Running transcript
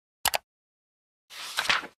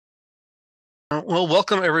Well,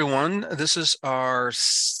 welcome everyone. This is our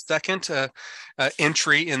second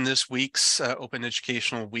entry in this week's Open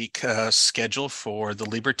Educational Week schedule for the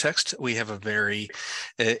LibreText. We have a very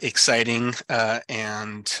exciting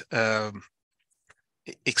and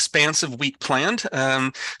expansive week planned.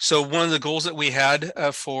 So one of the goals that we had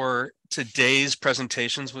for today's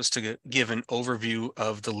presentations was to give an overview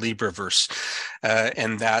of the LibreVerse.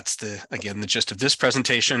 And that's again, the gist of this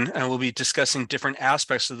presentation. And we'll be discussing different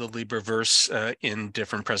aspects of the LibreVerse in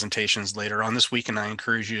different presentations later on this week. And I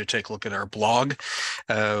encourage you to take a look at our blog,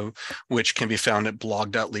 which can be found at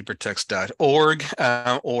blog.libretext.org,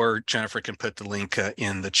 or Jennifer can put the link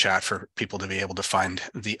in the chat for people to be able to find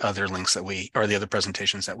the other links that the other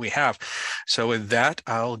presentations that we have. So with that,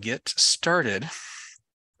 I'll get started.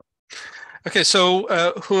 Okay,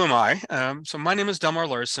 so who am I? So my name is Delmar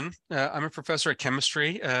Larsen. I'm a professor of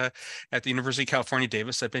chemistry at the University of California,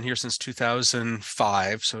 Davis. I've been here since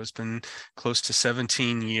 2005, so it's been close to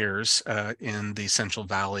 17 years in the Central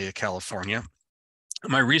Valley of California.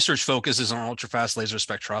 My research focus is on ultrafast laser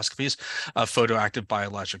spectroscopies of photoactive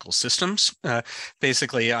biological systems.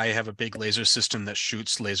 Basically, I have a big laser system that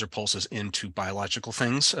shoots laser pulses into biological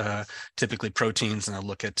things, typically proteins, and I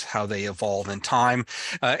look at how they evolve in time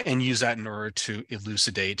and use that in order to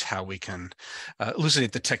elucidate how we can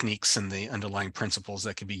elucidate the techniques and the underlying principles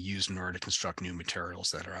that can be used in order to construct new materials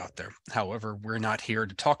that are out there. However, we're not here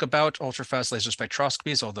to talk about ultrafast laser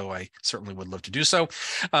spectroscopies, although I certainly would love to do so.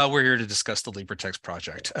 We're here to discuss the LibreText project.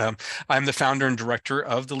 I'm the founder and director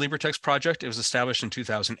of the LibreText project. It was established in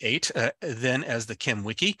 2008, then as the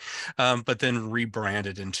ChemWiki, but then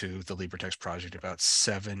rebranded into the LibreText project about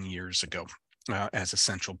 7 years ago. As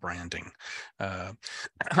essential branding.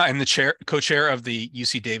 I'm the co-chair of the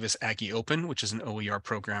UC Davis Aggie Open, which is an OER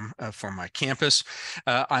program for my campus.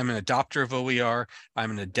 I'm an adopter of OER.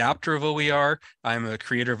 I'm an adapter of OER. I'm a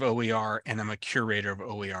creator of OER, and I'm a curator of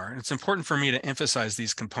OER. And it's important for me to emphasize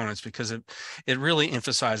these components because it really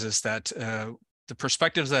emphasizes that the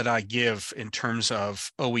perspectives that I give in terms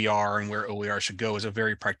of OER and where OER should go is a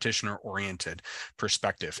very practitioner-oriented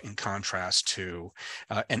perspective in contrast to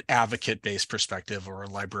an advocate-based perspective or a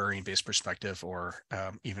librarian-based perspective or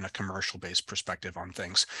even a commercial-based perspective on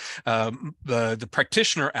things. The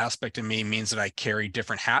practitioner aspect of me means that I carry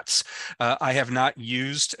different hats. I have not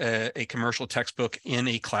used a commercial textbook in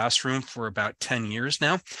a classroom for about 10 years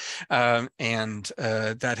now, and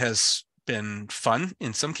that has been fun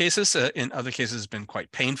in some cases. In other cases, it's been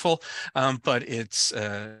quite painful, but it's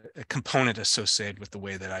a component associated with the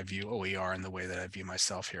way that I view OER and the way that I view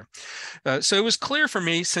myself here. So it was clear for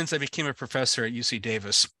me since I became a professor at UC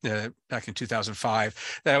Davis back in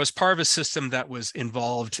 2005 that I was part of a system that was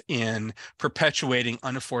involved in perpetuating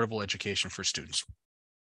unaffordable education for students.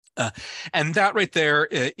 And that right there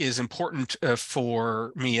is important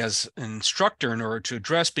for me as an instructor in order to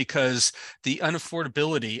address, because the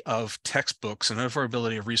unaffordability of textbooks and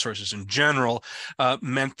unaffordability of resources in general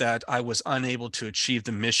meant that I was unable to achieve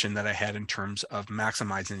the mission that I had in terms of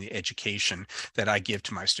maximizing the education that I give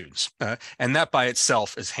to my students. And that by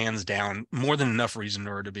itself is hands down more than enough reason in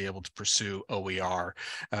order to be able to pursue OER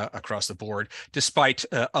across the board, despite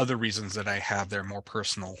other reasons that I have that are more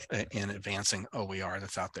personal in advancing OER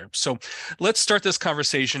that's out there. So let's start this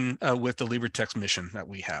conversation with the LibreText mission that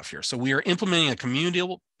we have here. So we are implementing a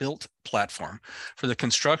community-built platform for the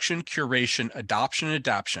construction, curation, adoption, and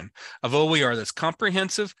adaption of OER that's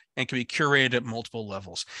comprehensive and can be curated at multiple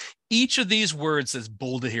levels. Each of these words that's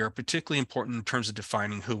bolded here are particularly important in terms of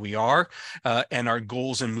defining who we are and our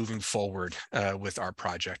goals in moving forward with our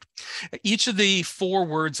project. Each of the 4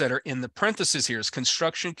 words that are in the parentheses here is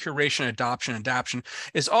construction, curation, adoption, adaption,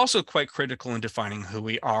 is also quite critical in defining who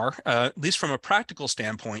we are, at least from a practical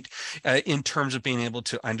standpoint, in terms of being able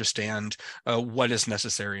to understand what is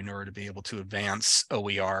necessary in order to be able to advance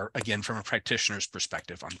OER, again, from a practitioner's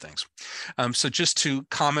perspective on things. So just to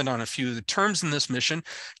comment on a few of the terms in this mission,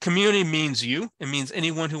 community means you. It means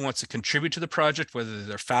anyone who wants to contribute to the project, whether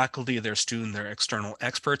they're faculty, they're student, they're external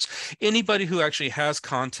experts, anybody who actually has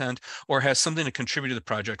content or has something to contribute to the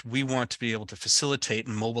project. We want to be able to facilitate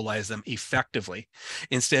and mobilize them effectively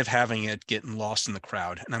instead of having it getting lost in the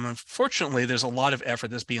crowd. And unfortunately, there's a lot of effort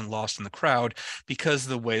that's being lost in the crowd because of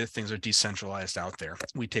the way that things are decentralized out there.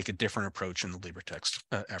 We take a different approach in the LibreText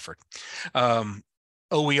effort.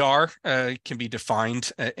 OER can be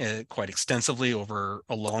defined quite extensively over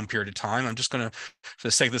a long period of time. I'm just going to, for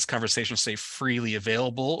the sake of this conversation, say freely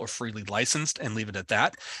available or freely licensed and leave it at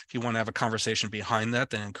that. If you want to have a conversation behind that,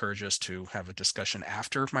 then I encourage us to have a discussion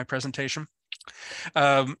after my presentation.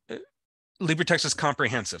 LibreText is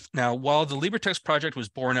comprehensive. Now, while the LibreText project was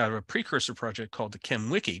born out of a precursor project called the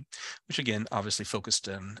ChemWiki, which again obviously focused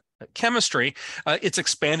on chemistry, it's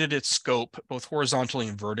expanded its scope both horizontally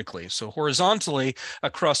and vertically. So horizontally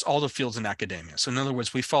across all the fields in academia. So in other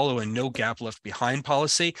words, we follow a no gap left behind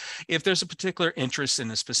policy. If there's a particular interest in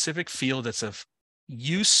a specific field that's of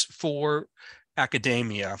use for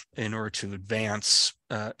academia in order to advance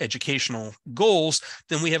educational goals,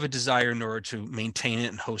 then we have a desire in order to maintain it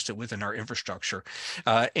and host it within our infrastructure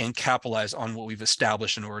and capitalize on what we've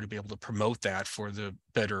established in order to be able to promote that for the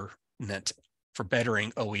betterment, for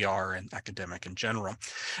bettering OER and academic in general.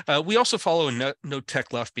 We also follow a no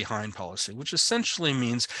tech left behind policy, which essentially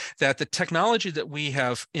means that the technology that we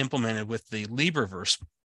have implemented with the LibreVerse,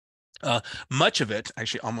 much of it,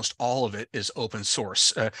 actually almost all of it, is open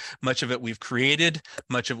source. Much of it we've created,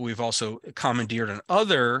 much of it we've also commandeered on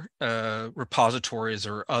other repositories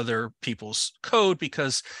or other people's code,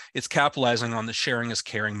 because it's capitalizing on the sharing is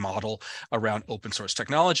caring model around open source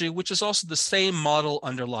technology, which is also the same model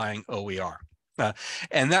underlying OER.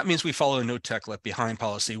 And that means we follow a no tech left behind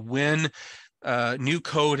policy. When new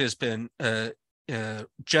code has been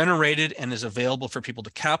generated and is available for people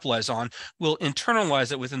to capitalize on, we'll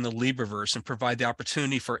internalize it within the LibreVerse and provide the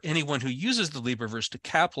opportunity for anyone who uses the LibreVerse to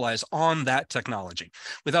capitalize on that technology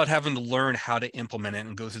without having to learn how to implement it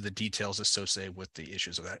and go through the details associated with the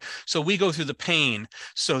issues of that. So we go through the pain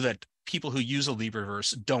so that people who use a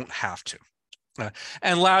LibreVerse don't have to.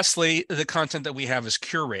 And lastly, the content that we have is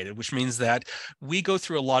curated, which means that we go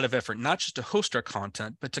through a lot of effort, not just to host our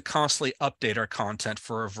content, but to constantly update our content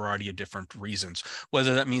for a variety of different reasons,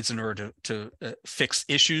 whether that means in order to fix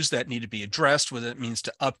issues that need to be addressed, whether it means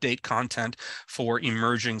to update content for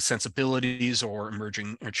emerging sensibilities or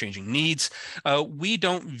emerging or changing needs. We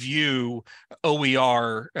don't view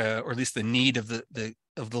OER, or at least the need of the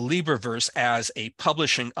LibreVerse, as a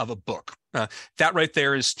publishing of a book. That right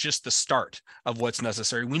there is just the start of what's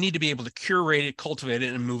necessary. We need to be able to curate it, cultivate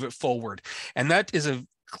it, and move it forward. And that is a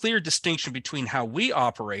clear distinction between how we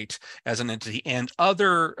operate as an entity and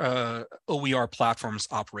other OER platforms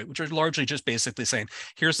operate, which are largely just basically saying,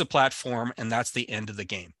 here's the platform, and that's the end of the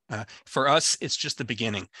game. For us, it's just the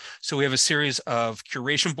beginning. So we have a series of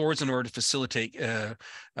curation boards in order to facilitate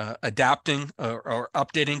adapting or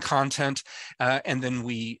updating content, and then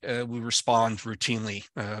we respond routinely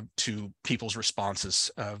to people's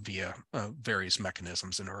responses via various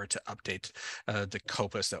mechanisms in order to update the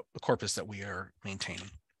corpus that we are maintaining.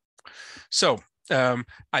 So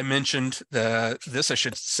I mentioned this, I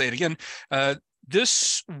should say it again.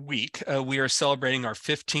 This week, we are celebrating our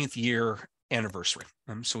 15th year anniversary.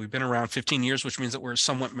 So we've been around 15 years, which means that we're a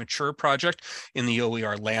somewhat mature project in the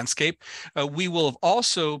OER landscape. We will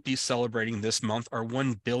also be celebrating this month our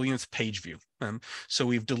 1 billionth page view. So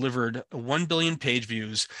we've delivered 1 billion page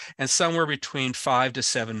views and somewhere between 5 to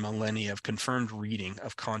 7 millennia of confirmed reading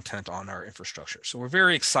of content on our infrastructure. So we're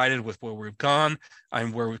very excited with where we've gone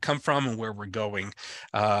and where we've come from and where we're going.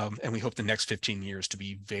 And we hope the next 15 years to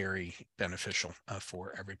be very beneficial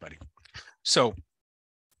for everybody. So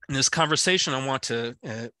in this conversation, I want to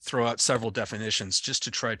throw out several definitions just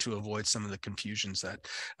to try to avoid some of the confusions that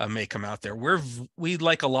may come out there. We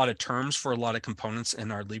like a lot of terms for a lot of components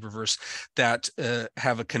in our LibreVerse that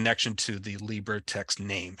have a connection to the LibreText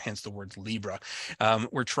name, hence the word Libra.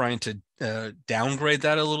 We're trying to downgrade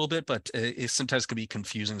that a little bit, but it sometimes can be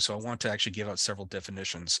confusing. So I want to actually give out several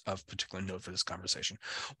definitions of particular note for this conversation.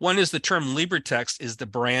 One is the term LibreText is the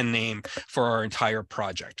brand name for our entire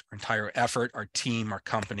project, our entire effort, our team, our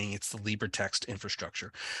company. It's the LibreText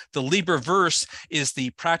infrastructure. The LibreVerse is the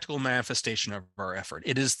practical manifestation of our effort.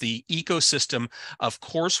 It is the ecosystem of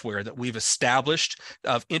courseware that we've established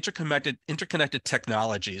of interconnected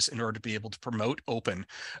technologies in order to be able to promote open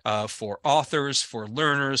for authors, for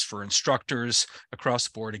learners, for instructors across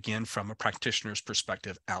the board, again, from a practitioner's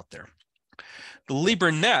perspective out there. The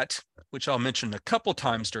LibreNet, which I'll mention a couple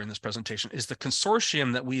times during this presentation, is the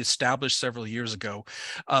consortium that we established several years ago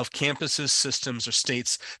of campuses, systems, or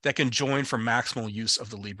states that can join for maximal use of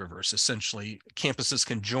the LibreVerse. Essentially, campuses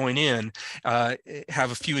can join in,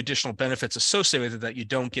 have a few additional benefits associated with it that you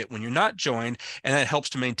don't get when you're not joined, and that helps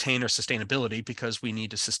to maintain our sustainability because we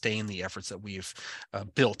need to sustain the efforts that we've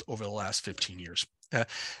built over the last 15 years.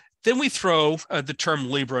 Then we throw the term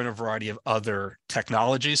Libre in a variety of other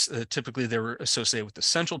technologies. Typically, they're associated with the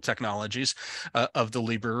central technologies of the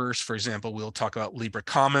LibreVerse. For example, we'll talk about Libre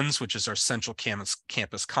Commons, which is our central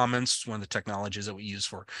campus commons. It's one of the technologies that we use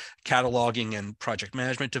for cataloging and project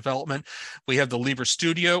management development. We have the Libre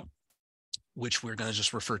Studio, which we're going to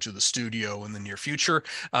just refer to the studio in the near future,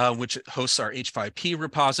 which hosts our H5P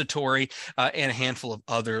repository and a handful of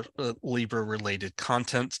other Libre-related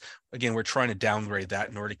contents. again, we're trying to downgrade that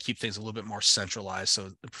in order to keep things a little bit more centralized so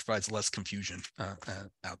it provides less confusion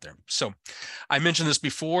out there. So I mentioned this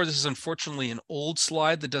before. This is unfortunately an old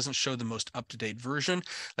slide that doesn't show the most up-to-date version.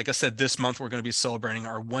 Like I said, this month we're going to be celebrating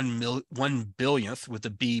our 1 billionth with the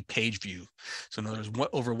B page view. So in other words,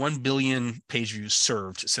 over 1 billion page views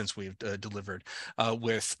served since we've delivered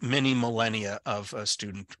with many millennia of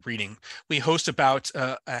student reading. We host about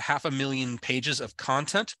 500,000 pages of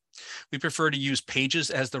content. We prefer to use pages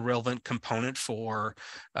as the relevant component for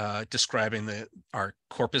describing our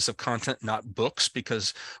corpus of content, not books,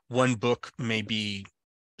 because one book may be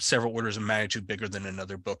several orders of magnitude bigger than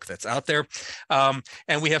another book that's out there.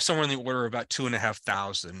 And we have somewhere in the order of about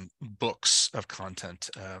 2,500 books of content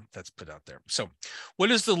that's put out there. So what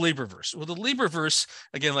is the LibreVerse? Well, the LibreVerse,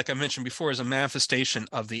 again, like I mentioned before, is a manifestation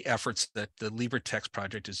of the efforts that the LibreTexts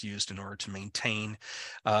project is used in order to maintain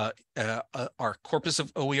our corpus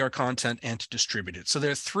of OER content and to distribute it. So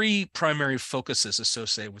there are three primary focuses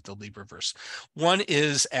associated with the LibreVerse. One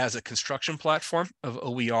is as a construction platform of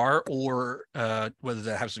OER, or whether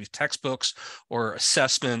that has to be textbooks or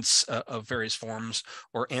assessments of various forms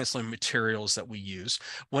or ancillary materials that we use.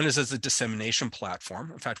 One is as a dissemination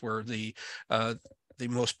platform. In fact, we're the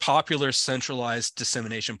most popular centralized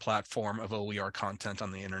dissemination platform of OER content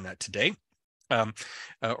on the internet today.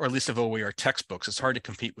 Or at least of OER textbooks. It's hard to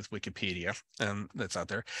compete with Wikipedia that's out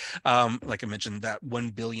there. Like I mentioned, that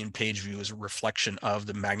 1 billion page view is a reflection of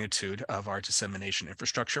the magnitude of our dissemination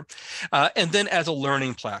infrastructure. And then as a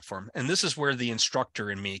learning platform, and this is where the instructor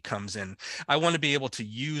in me comes in. I want to be able to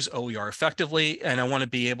use OER effectively, and I want to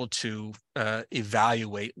be able to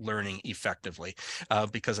evaluate learning effectively,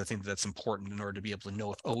 because I think that's important in order to be able to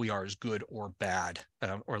know if OER is good or bad,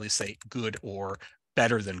 or at least say good or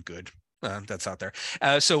better than good. That's out there.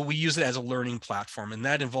 So we use it as a learning platform, and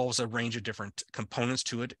that involves a range of different components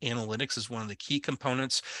to it. Analytics is one of the key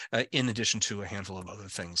components, in addition to a handful of other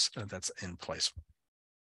things that's in place.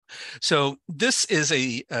 So this is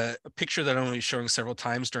a picture that I'm going to be showing several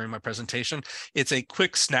times during my presentation. It's a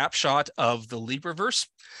quick snapshot of the LibreVerse.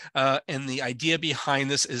 And the idea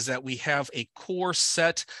behind this is that we have a core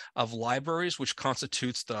set of libraries, which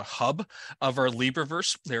constitutes the hub of our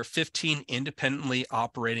LibreVerse. There are 15 independently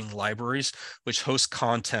operating libraries, which host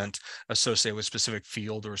content associated with a specific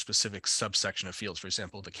field or a specific subsection of fields. For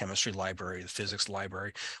example, the chemistry library, the physics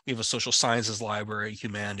library. We have a social sciences library,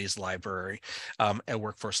 humanities library, a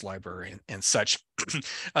workforce library, and such.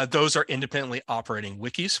 Those are independently operating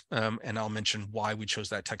wikis, and I'll mention why we chose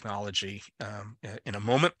that technology in a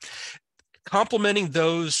moment. Complementing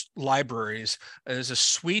those libraries is a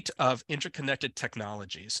suite of interconnected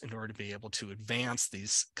technologies in order to be able to advance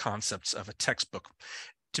these concepts of a textbook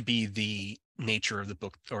to be the nature of the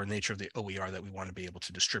book or nature of the OER that we want to be able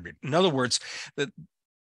to distribute. In other words, the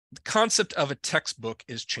concept of a textbook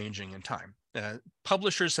is changing in time.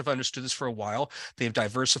 Publishers have understood this for a while. They've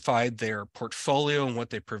diversified their portfolio and what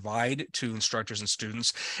they provide to instructors and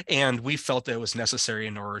students, and we felt that it was necessary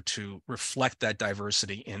in order to reflect that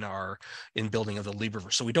diversity in building of the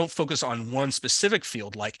LibreVerse. So we don't focus on one specific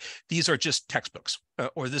field, like these are just textbooks,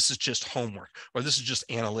 or this is just homework, or this is just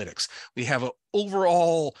analytics. We have an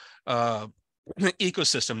overall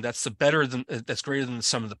ecosystem that's greater than the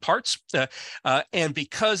sum of the parts, and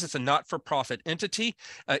because it's a not-for-profit entity,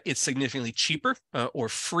 it's significantly cheaper or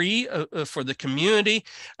free for the community,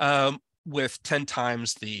 with 10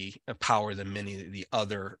 times the power than many of the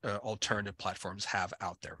other alternative platforms have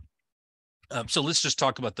out there. So let's just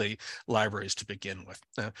talk about the libraries to begin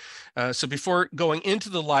with. So before going into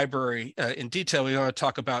the library in detail, we want to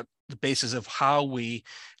talk about the basis of how we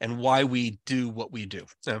and why we do what we do.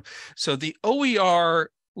 So the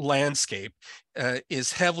OER landscape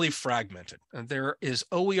is heavily fragmented. There is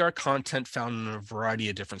OER content found in a variety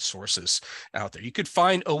of different sources out there. You could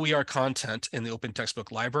find OER content in the Open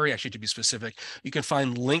Textbook Library. Actually, to be specific, you can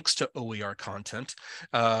find links to OER content.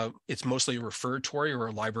 It's mostly a referatory or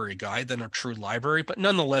a library guide than a true library, but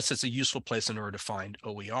nonetheless, it's a useful place in order to find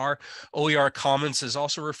OER. OER Commons is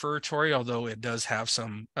also referatory, although it does have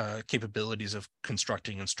some capabilities of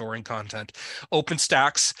constructing and storing content.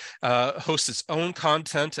 OpenStax hosts its own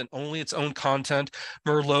content and only its own content.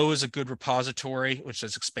 Merlot is a good repository, which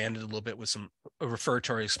has expanded a little bit with some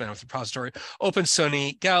referatory expanded with repository.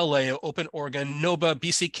 OpenSUNY, Galileo, Open Oregon, NOBA,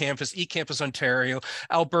 BC Campus, eCampus Ontario,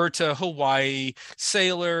 Alberta, Hawaii,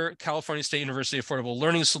 Saylor, California State University Affordable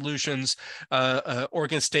Learning Solutions,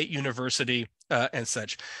 Oregon State University, and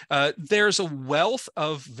such. There's a wealth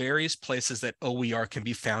of various places that OER can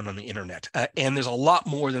be found on the internet, and there's a lot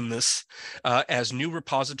more than this as new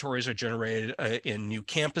repositories are generated in new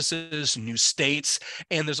campuses, new states,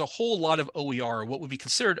 and there's a whole lot of OER, what would be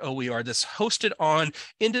considered OER, that's hosted on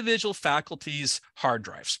individual faculty's hard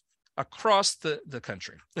drives across the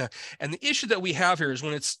country. And the issue that we have here is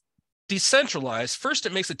when it's decentralized, first,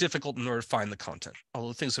 it makes it difficult in order to find the content,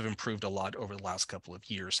 although things have improved a lot over the last couple of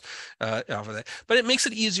years off of that. But it makes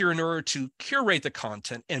it easier in order to curate the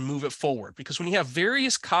content and move it forward. Because when you have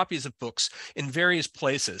various copies of books in various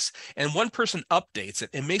places and one person updates it,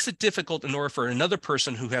 it makes it difficult in order for another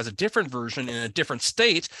person who has a different version in a different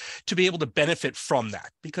state to be able to benefit from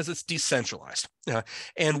that because it's decentralized.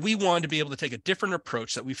 And we want to be able to take a different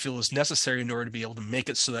approach that we feel is necessary in order to be able to make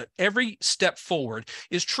it so that every step forward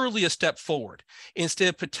is truly a step forward instead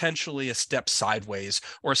of potentially a step sideways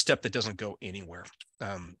or a step that doesn't go anywhere.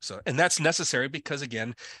 And that's necessary because,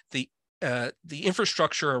 again, the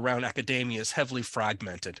infrastructure around academia is heavily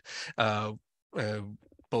fragmented,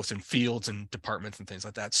 both in fields and departments and things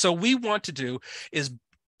like that. So we want to do is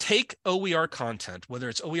take OER content, whether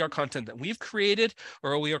it's OER content that we've created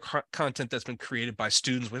or OER content that's been created by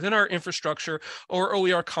students within our infrastructure or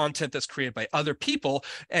OER content that's created by other people,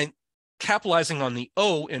 and capitalizing on the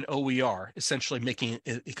O in OER, essentially making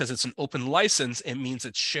it, because it's an open license, it means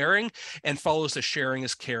it's sharing and follows the sharing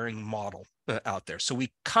is caring model out there. So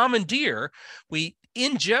we commandeer, we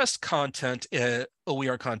ingest content,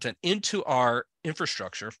 OER content into our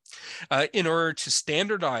infrastructure in order to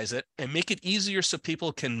standardize it and make it easier so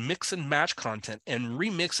people can mix and match content and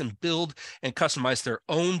remix and build and customize their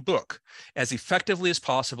own book as effectively as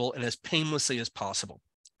possible and as painlessly as possible.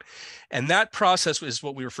 And that process is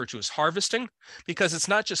what we refer to as harvesting, because it's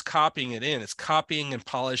not just copying it in, it's copying and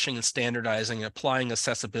polishing and standardizing and applying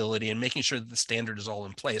accessibility and making sure that the standard is all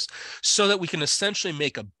in place so that we can essentially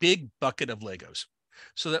make a big bucket of Legos.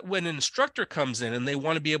 So that when an instructor comes in and they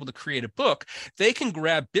want to be able to create a book, they can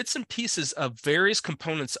grab bits and pieces of various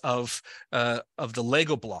components of the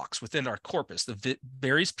Lego blocks within our corpus, the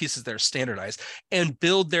various pieces that are standardized, and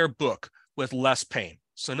build their book with less pain.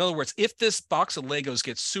 So in other words, if this box of Legos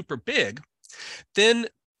gets super big, then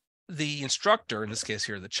the instructor, in this case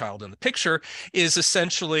here, the child in the picture, is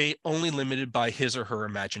essentially only limited by his or her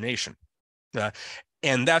imagination.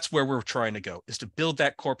 And that's where we're trying to go, is to build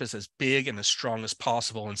that corpus as big and as strong as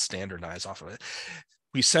possible and standardize off of it.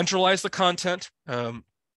 We centralize the content.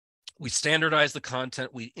 We standardize the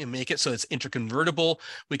content, we make it so it's interconvertible.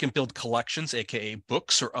 We can build collections, AKA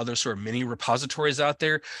books or other sort of mini repositories out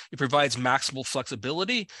there. It provides maximal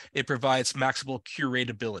flexibility. It provides maximal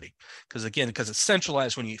curatability. Because again, because it's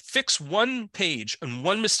centralized, when you fix one page and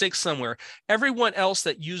one mistake somewhere, everyone else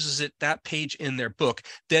that uses it, that page in their book,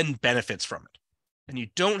 then benefits from it. And you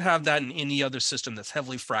don't have that in any other system that's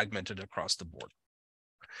heavily fragmented across the board.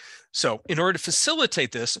 So in order to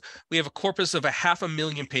facilitate this, we have a corpus of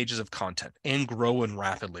 500,000 pages of content and growing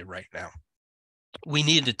rapidly right now. We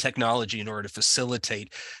needed technology in order to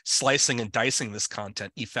facilitate slicing and dicing this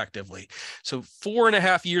content effectively. So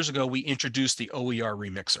 4.5 years ago, we introduced the OER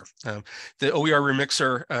Remixer. The OER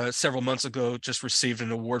Remixer several months ago just received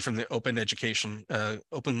an award from the Open Education,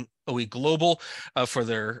 Open OE Global for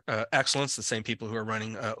their excellence, the same people who are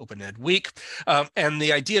running Open Ed Week. And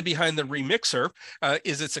the idea behind the Remixer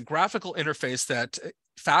is it's a graphical interface that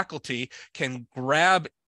faculty can grab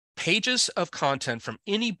pages of content from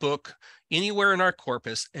any book anywhere in our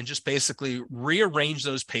corpus and just basically rearrange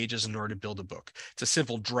those pages in order to build a book. It's a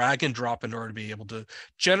simple drag and drop in order to be able to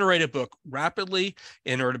generate a book rapidly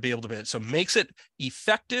in order to be able to build it. So it makes it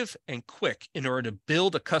effective and quick in order to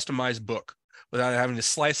build a customized book without having to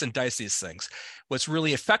slice and dice these things. What's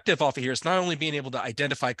really effective off of here is not only being able to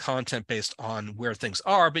identify content based on where things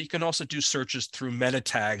are, but you can also do searches through meta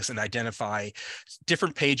tags and identify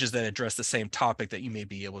different pages that address the same topic that you may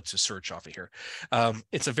be able to search off of here.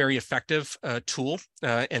 It's a very effective tool,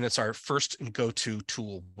 and it's our first and go-to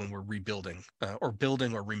tool when we're rebuilding or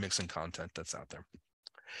building or remixing content that's out there.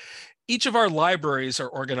 Each of our libraries are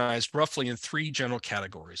organized roughly in 3 general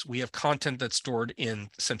categories. We have content that's stored in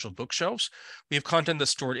central bookshelves. We have content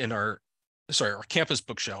that's stored in our campus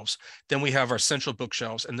bookshelves. Then we have our central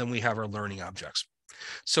bookshelves, and then we have our learning objects.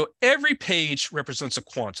 So every page represents a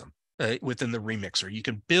quantum within the remixer. You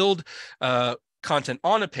can build content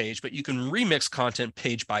on a page, but you can remix content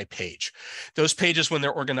page by page. Those pages, when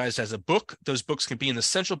they're organized as a book, those books can be in the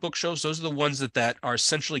central bookshelves. Those are the ones that are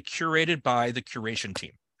essentially curated by the curation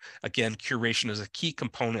team. Again, curation is a key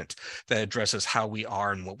component that addresses how we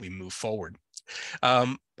are and what we move forward.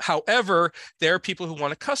 However, there are people who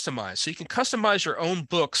want to customize. So you can customize your own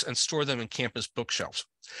books and store them in campus bookshelves.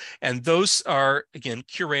 And those are, again,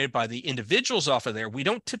 curated by the individuals off of there. We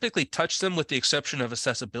don't typically touch them with the exception of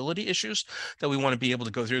accessibility issues that we want to be able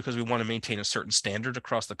to go through because we want to maintain a certain standard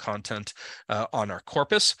across the content on our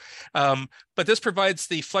corpus. But this provides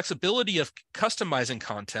the flexibility of customizing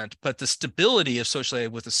content, but the stability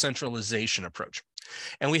associated with the centralization approach.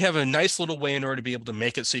 And we have a nice little way in order to be able to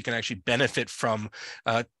make it so you can actually benefit from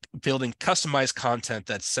building customized content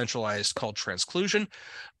that's centralized called transclusion,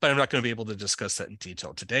 but I'm not going to be able to discuss that in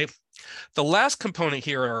detail today. The last component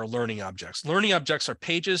here are learning objects. Learning objects are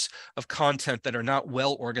pages of content that are not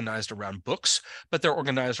well organized around books, but they're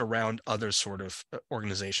organized around other sort of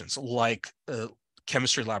organizations like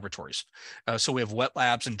chemistry laboratories. So we have wet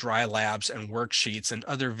labs and dry labs and worksheets and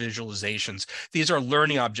other visualizations. These are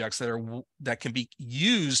learning objects that can be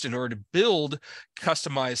used in order to build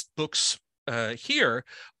customized books here,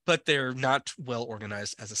 but they're not well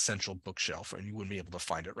organized as a central bookshelf, and you wouldn't be able to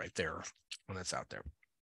find it right there when it's out there.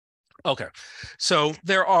 Okay, so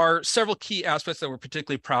there are several key aspects that we're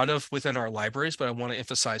particularly proud of within our libraries, but I want to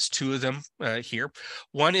emphasize two of them here.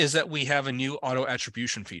 One is that we have a new auto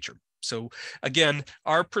attribution feature. So again,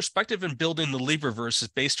 our perspective in building the LibreVerse is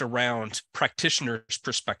based around practitioners'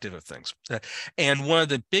 perspective of things. And one of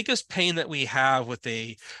the biggest pain that we have with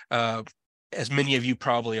as many of you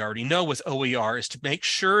probably already know with OER, is to make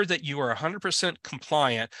sure that you are 100%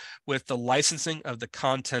 compliant with the licensing of the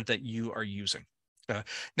content that you are using.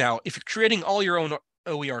 Now, if you're creating all your own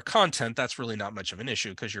OER content, that's really not much of an issue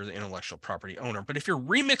because you're the intellectual property owner. But if you're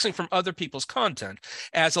remixing from other people's content,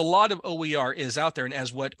 as a lot of OER is out there and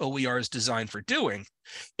as what OER is designed for doing,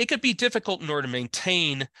 it could be difficult in order to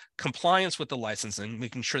maintain compliance with the licensing,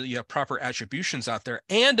 making sure that you have proper attributions out there,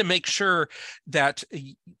 and to make sure that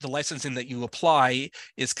the licensing that you apply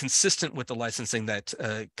is consistent with the licensing that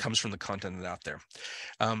comes from the content that's out there.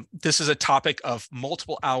 This is a topic of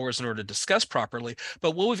multiple hours in order to discuss properly,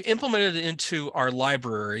 but what we've implemented into our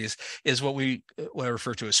libraries is what I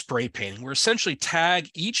refer to as spray painting. We're essentially tag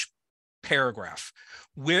each paragraph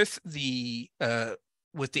with the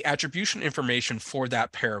attribution information for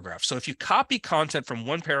that paragraph. So if you copy content from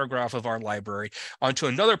one paragraph of our library onto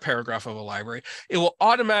another paragraph of a library, it will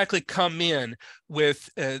automatically come in with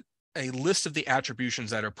a list of the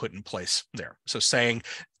attributions that are put in place there. So saying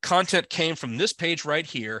content came from this page right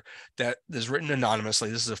here that is written anonymously.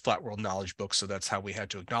 This is a Flat World Knowledge book, so that's how we had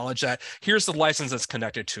to acknowledge that. Here's the license that's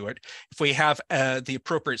connected to it. If we have the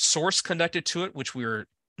appropriate source connected to it, which we're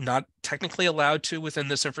not technically allowed to within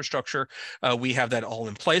this infrastructure, we have that all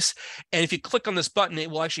in place. And if you click on this button, it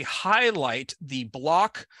will actually highlight the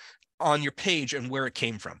block on your page and where it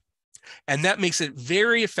came from. And that makes it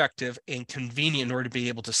very effective and convenient in order to be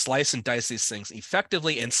able to slice and dice these things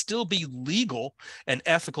effectively and still be legal and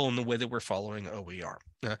ethical in the way that we're following OER.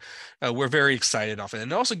 We're very excited off it.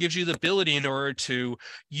 And it also gives you the ability in order to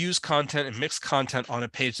use content and mix content on a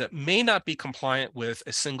page that may not be compliant with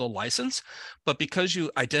a single license, but because you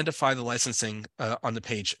identify the licensing on the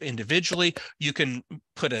page individually, you can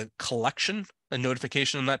put a collection, a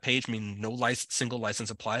notification on that page, meaning no single license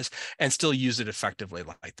applies, and still use it effectively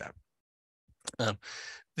like that.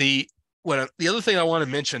 The other thing I want to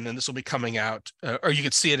mention, and this will be coming out, or you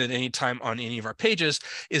can see it at any time on any of our pages,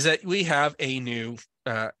 is that we have a new,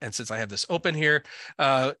 and since I have this open here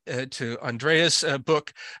to Andrea's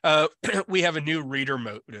book, we have a new reader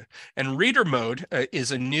mode. And reader mode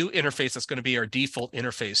is a new interface that's going to be our default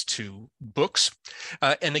interface to books.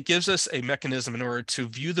 And it gives us a mechanism in order to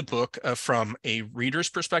view the book from a reader's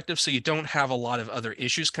perspective, so you don't have a lot of other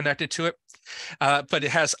issues connected to it. But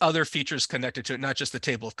it has other features connected to it, not just the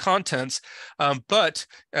table of contents, but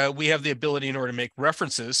we have the ability in order to make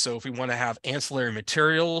references. So if we want to have ancillary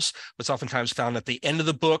materials, what's oftentimes found at the end of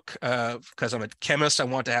the book, because I'm a chemist, I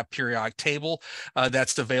want to have periodic table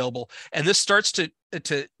that's available. And this starts to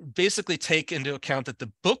basically take into account that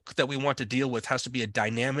the book that we want to deal with has to be a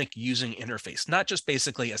dynamic using interface, not just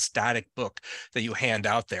basically a static book that you hand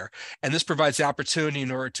out there. And this provides the opportunity in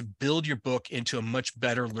order to build your book into a much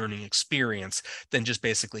better learning experience than just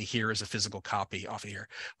basically here is a physical copy off of here.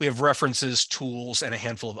 We have references, tools, and a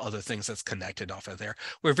handful of other things that's connected off of there.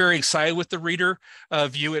 We're very excited with the reader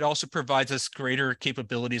view. It also provides us greater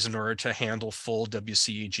capabilities in order to handle full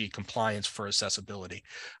WCAG compliance for accessibility,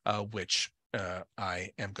 which I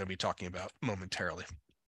am going to be talking about momentarily.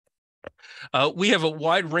 We have a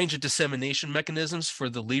wide range of dissemination mechanisms for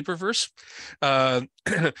the LibreVerse.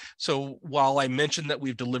 So while I mentioned that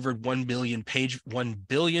we've delivered 1 billion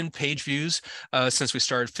page views since we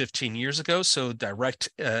started 15 years ago, so direct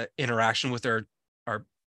interaction with our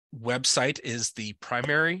website is the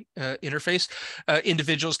primary interface.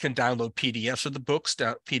 Individuals can download PDFs of the books,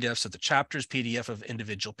 PDFs of the chapters, PDF of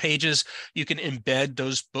individual pages. You can embed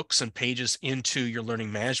those books and pages into your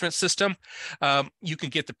learning management system. You can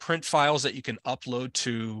get the print files that you can upload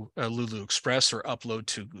to Lulu Express or upload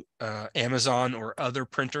to Amazon or other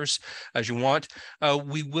printers as you want.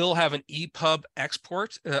 We will have an EPUB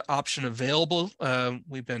export option available.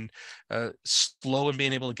 We've been slow in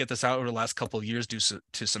being able to get this out over the last couple of years due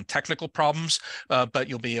to some technical problems, but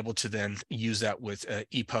you'll be able to then use that with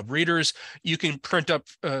EPUB readers. You can print up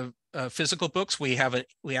physical books. We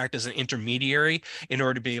act as an intermediary in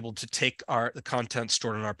order to be able to take the content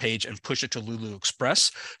stored on our page and push it to Lulu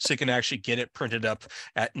Express, so you can actually get it printed up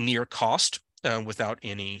at near cost. Without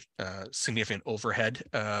any significant overhead.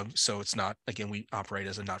 So it's not, again, we operate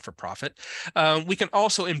as a not-for-profit. We can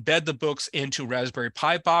also embed the books into Raspberry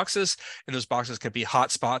Pi boxes, and those boxes can be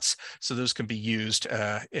hotspots. So those can be used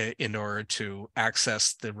in order to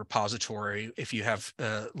access the repository if you have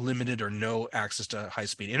limited or no access to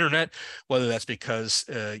high-speed internet, whether that's because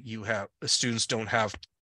students don't have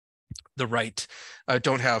the right,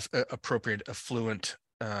 don't have appropriate affluent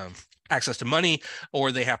access to money,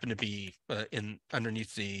 or they happen to be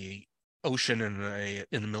underneath the ocean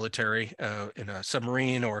in the military, in a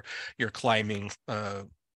submarine, or you're climbing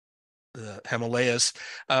the Himalayas,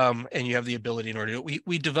 and you have the ability in order to.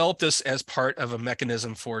 We developed this as part of a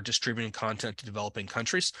mechanism for distributing content to developing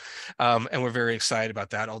countries, and we're very excited about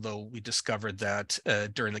that. Although we discovered that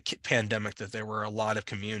during the pandemic that there were a lot of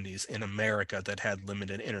communities in America that had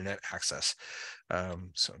limited internet access.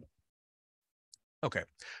 Okay,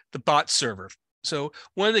 the bot server. So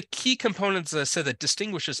one of the key components, as I said, that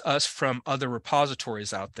distinguishes us from other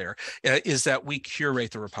repositories out there is that we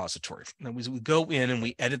curate the repository. And we go in and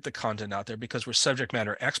we edit the content out there because we're subject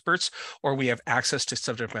matter experts, or we have access to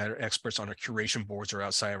subject matter experts on our curation boards or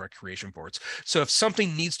outside of our curation boards. So if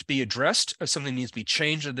something needs to be addressed, or something needs to be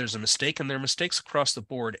changed, or there's a mistake, and there are mistakes across the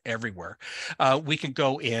board everywhere, we can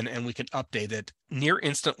go in and we can update it near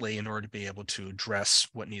instantly in order to be able to address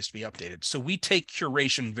what needs to be updated. So we take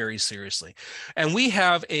curation very seriously. And we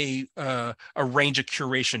have a range of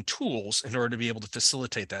curation tools in order to be able to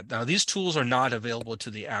facilitate that. Now, these tools are not available to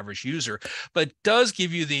the average user, but does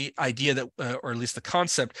give you the idea that, or at least the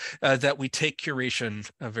concept, that we take curation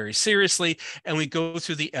very seriously, and we go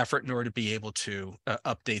through the effort in order to be able to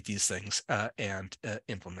update these things and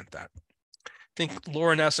implement that. I think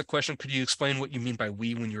Lauren asked a question. Could you explain what you mean by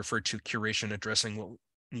we when you refer to curation addressing what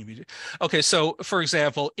you do? Okay, so for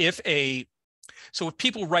example, if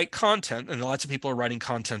people write content, and lots of people are writing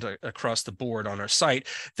content across the board on our site,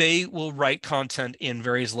 they will write content in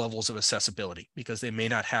various levels of accessibility because they may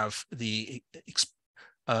not have the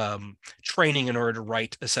training in order to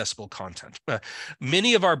write accessible content.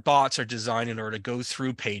 Many of our bots are designed in order to go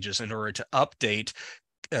through pages in order to update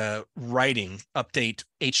update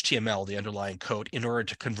HTML, the underlying code, in order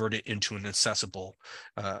to convert it into an accessible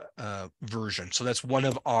version. So that's one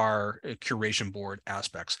of our curation board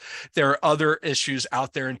aspects. There are other issues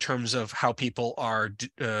out there in terms of how people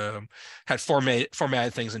had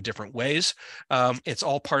formatted things in different ways. It's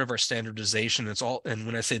all part of our standardization. And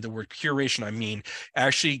when I say the word curation, I mean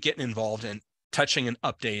actually getting involved in touching and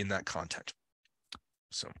updating that content.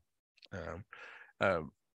 So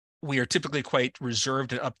we are typically quite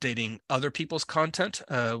reserved in updating other people's content.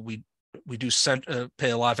 We do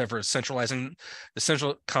pay a lot of effort centralizing the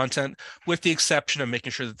central content, with the exception of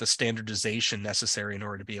making sure that the standardization necessary in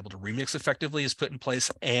order to be able to remix effectively is put in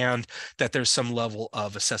place, and that there's some level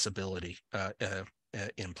of accessibility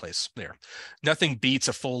in place there. Nothing beats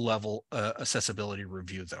a full level accessibility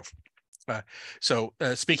review, though. So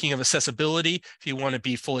speaking of accessibility, if you want to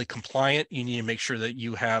be fully compliant, you need to make sure that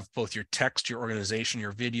you have both your text, your organization,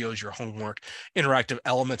 your videos, your homework, interactive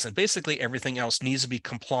elements, and basically everything else needs to be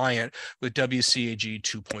compliant with WCAG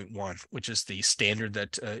 2.1, which is the standard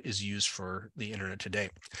that is used for the internet today.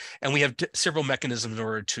 And we have several mechanisms in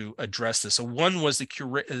order to address this. So one was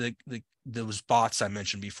those bots I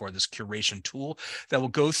mentioned before, this curation tool that will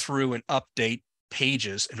go through and update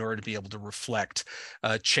pages in order to be able to reflect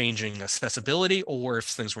changing accessibility, or if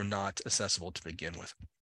things were not accessible to begin with.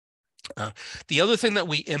 The other thing that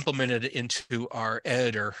we implemented into our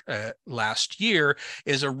editor last year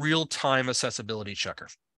is a real-time accessibility checker.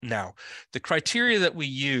 Now, the criteria that we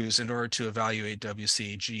use in order to evaluate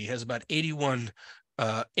WCAG has about 81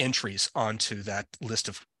 entries onto that list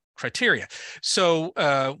of criteria. So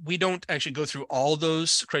we don't actually go through all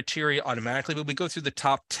those criteria automatically, but we go through the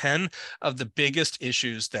top 10 of the biggest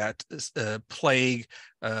issues that plague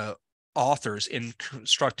authors in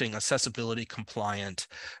constructing accessibility compliant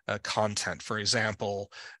content. For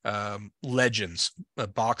example, legends,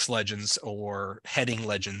 box legends or heading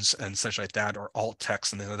legends and such like that, or alt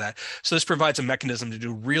text and things like that. So this provides a mechanism to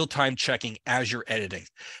do real-time checking as you're editing.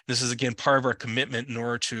 This is, again, part of our commitment in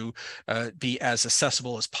order to be as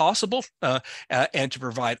accessible as possible and to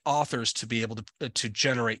provide authors to be able to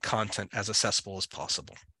generate content as accessible as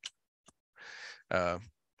possible.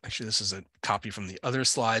 Actually, this is a copy from the other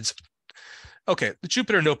slides. Okay, the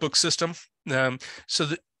Jupyter Notebook system.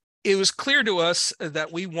 It was clear to us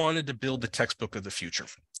that we wanted to build the textbook of the future.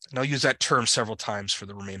 And I'll use that term several times for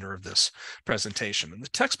the remainder of this presentation. And the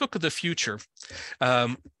textbook of the future,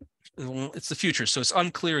 it's the future, so it's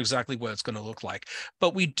unclear exactly what it's going to look like.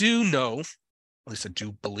 But we do know, at least I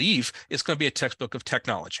do believe, it's going to be a textbook of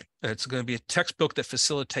technology. It's going to be a textbook that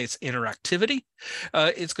facilitates interactivity.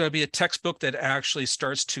 It's going to be a textbook that actually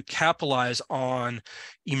starts to capitalize on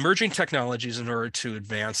emerging technologies in order to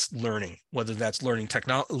advance learning, whether that's learning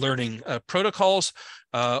protocols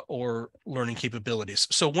or learning capabilities.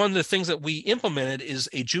 So one of the things that we implemented is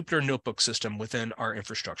a Jupyter Notebook system within our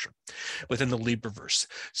infrastructure, within the LibreVerse.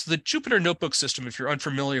 So the Jupyter Notebook system, if you're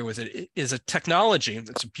unfamiliar with it, is a technology,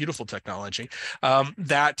 it's a beautiful technology,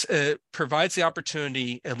 that provides the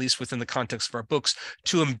opportunity, at least within the context of our books,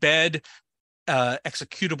 to embed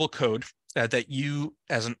executable code that you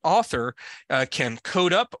as an author can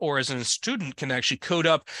code up, or as a student can actually code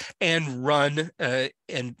up and run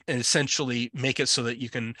and essentially make it so that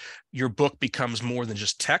your book becomes more than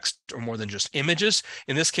just text or more than just images.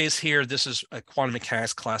 In this case here, this is a quantum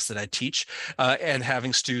mechanics class that I teach, and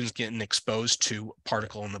having students getting exposed to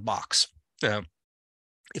particle in the box.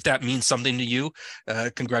 If that means something to you,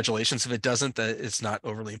 congratulations. If it doesn't, it's not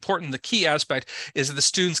overly important. The key aspect is that the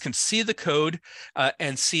students can see the code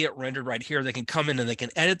and see it rendered right here. They can come in and they can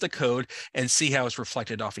edit the code and see how it's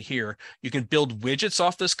reflected off of here. You can build widgets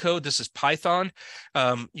off this code. This is Python.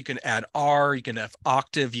 You can add R, you can have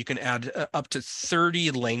Octave, you can add up to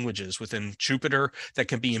 30 languages within Jupyter that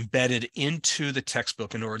can be embedded into the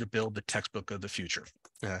textbook in order to build the textbook of the future.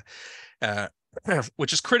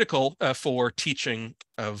 Which is critical for teaching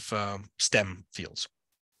of STEM fields.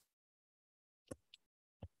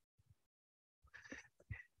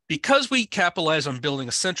 Because we capitalize on building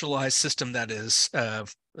a centralized system that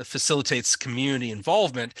facilitates community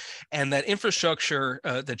involvement, and that infrastructure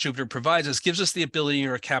that Jupyter provides us gives us the ability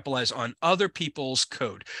to capitalize on other people's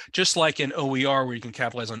code, just like in OER, where you can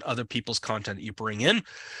capitalize on other people's content that you bring in,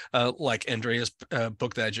 like Andrea's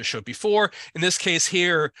book that I just showed before. In this case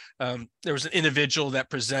here, there was an individual that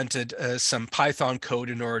presented some Python code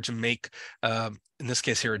in order to make, in this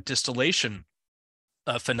case here, a distillation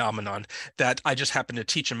phenomenon that I just happened to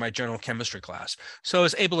teach in my general chemistry class. So I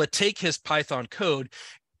was able to take his Python code,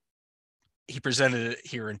 he presented it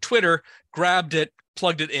here in Twitter, grabbed it,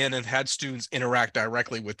 plugged it in, and had students interact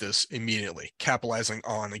directly with this immediately, capitalizing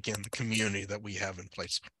on, again, the community that we have in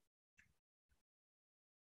place.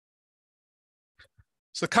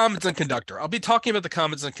 So Commons and Conductor. I'll be talking about the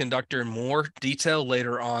Commons and Conductor in more detail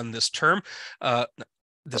later on this term.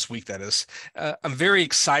 This week, that is. I'm very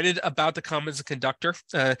excited about the Commons and Conductor.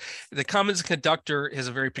 The Commons and Conductor is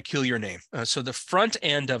a very peculiar name. So the front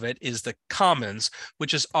end of it is the Commons,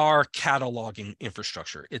 which is our cataloging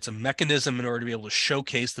infrastructure. It's a mechanism in order to be able to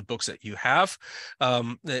showcase the books that you have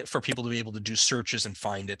for people to be able to do searches and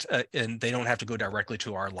find it. And they don't have to go directly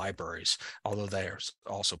to our libraries, although they're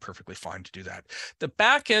also perfectly fine to do that. The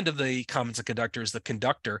back end of the Commons and Conductor is the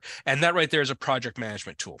Conductor, and that right there is a project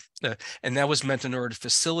management tool. And that was meant in order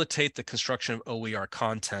to facilitate the construction of OER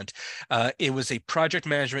content. It was a project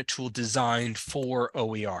management tool designed for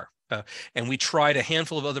OER. And we tried a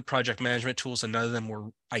handful of other project management tools, and none of them were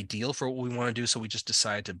ideal for what we want to do, so we just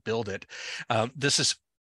decided to build it. This is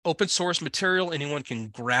open source material. Anyone can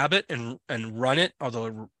grab it and run it, although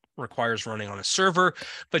it requires running on a server,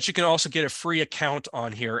 but you can also get a free account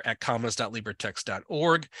on here at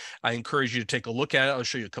commons.libretext.org. I encourage you to take a look at it. I'll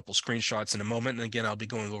show you a couple screenshots in a moment. And again, I'll be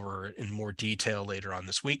going over it in more detail later on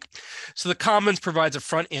this week. So the Commons provides a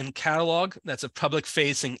front-end catalog. That's a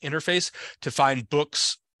public-facing interface to find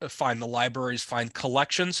books, find the libraries, find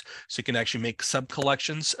collections. So you can actually make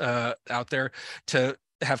sub-collections out there to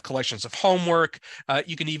have collections of homework.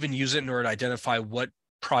 You can even use it in order to identify what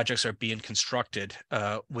projects are being constructed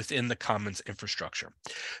within the Commons infrastructure.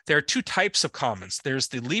 There are two types of Commons. There's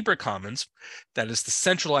the LibreCommons, that is the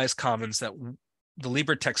centralized Commons that the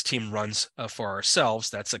LibreTexts team runs for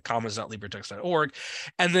ourselves. That's at commons.libretext.org.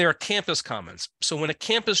 And there are campus Commons. So when a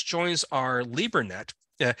campus joins our LibreNet,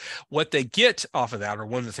 what they get off of that, or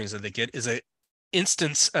one of the things that they get, is an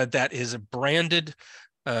instance that is a branded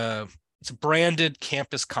it's branded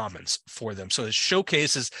campus commons for them. So it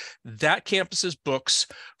showcases that campus's books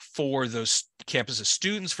for those campus's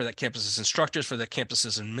students, for that campus's instructors, for that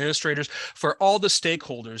campus's administrators, for all the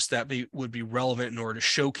stakeholders that would be relevant in order to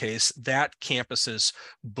showcase that campus's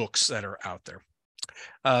books that are out there.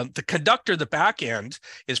 The conductor, the back end,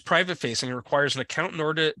 is private facing and requires an account in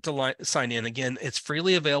order to sign in. Again, it's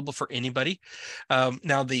freely available for anybody.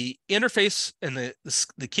 Now, the interface and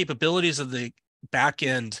the capabilities of the back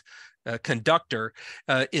end conductor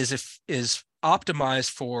is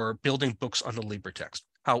optimized for building books on the LibreText.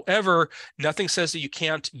 However, nothing says that you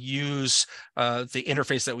can't use the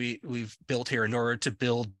interface that we've built here in order to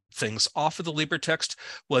build things off of the LibreText,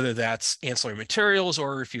 whether that's ancillary materials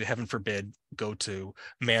or, if you heaven forbid, go to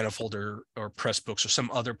Manifold or Pressbooks or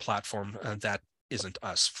some other platform that isn't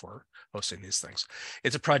us for hosting these things.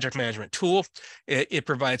 It's a project management tool. It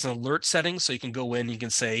provides an alert setting, so you can go in, you can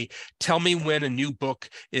say, tell me when a new book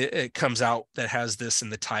it comes out that has this in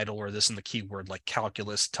the title or this in the keyword, like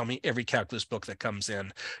calculus. Tell me every calculus book that comes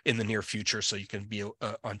in the near future, so you can be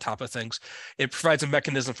on top of things. It provides a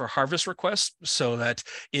mechanism for harvest requests, so that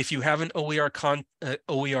if you have an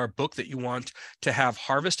OER book that you want to have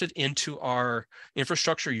harvested into our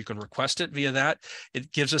infrastructure, you can request it via that.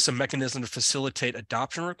 It gives us a mechanism to facilitate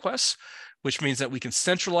adoption requests, which means that we can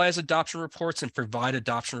centralize adoption reports and provide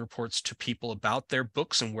adoption reports to people about their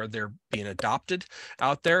books and where they're being adopted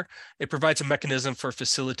out there. It provides a mechanism for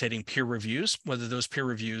facilitating peer reviews, whether those peer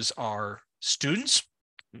reviews are students,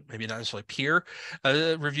 maybe not necessarily peer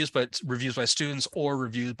reviews, but reviews by students or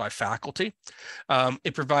reviews by faculty.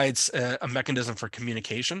 It provides a mechanism for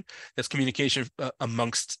communication. That's communication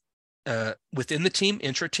amongst within the team,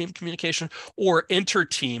 intra-team communication, or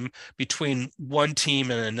inter-team between one team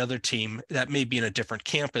and another team that may be in a different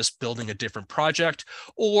campus building a different project,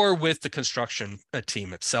 or with the construction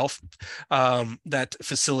team itself. That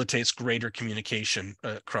facilitates greater communication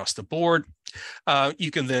across the board. You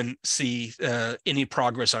can then see any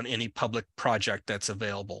progress on any public project that's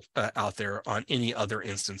available out there on any other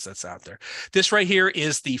instance that's out there. This right here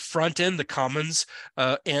is the front end, the Commons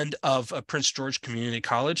end of Prince George Community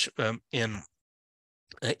College in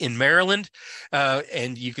Maryland.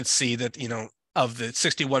 And you can see that, of the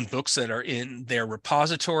 61 books that are in their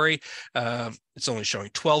repository, it's only showing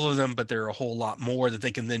 12 of them, but there are a whole lot more that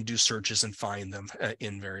they can then do searches and find them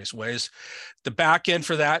in various ways. The back end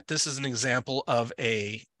for that, this is an example of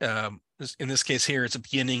in this case here, it's a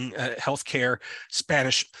beginning healthcare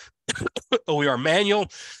Spanish OER manual.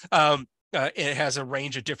 It has a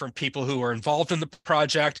range of different people who are involved in the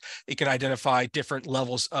project. It can identify different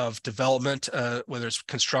levels of development, whether it's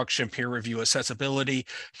construction, peer review, accessibility.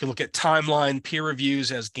 You can look at timeline, peer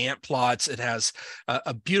reviews, as Gantt plots. It has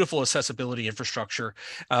a beautiful accessibility infrastructure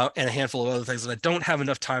and a handful of other things that I don't have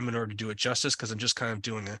enough time in order to do it justice, because I'm just kind of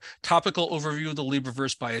doing a topical overview of the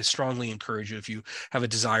LibreVerse, but I strongly encourage you, if you have a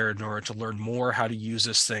desire in order to learn more how to use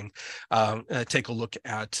this thing, take a look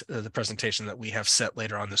at the presentation that we have set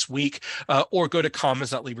later on this week. Or go to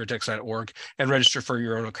commons.libretexts.org and register for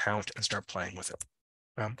your own account and start playing with it.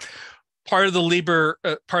 Part of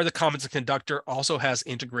the Commons and Conductor also has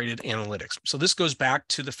integrated analytics. So this goes back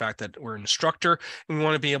to the fact that we're an instructor and we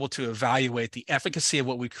want to be able to evaluate the efficacy of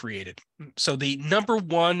what we created. So the number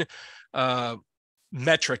one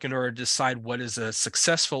metric in order to decide what is a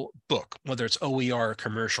successful book, whether it's OER or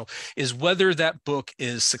commercial, is whether that book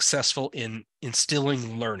is successful in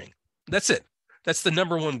instilling learning. That's it. That's the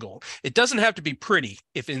number one goal. It doesn't have to be pretty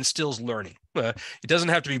if it instills learning. It doesn't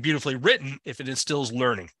have to be beautifully written if it instills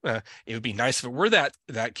learning. It would be nice if it were that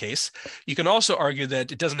case. You can also argue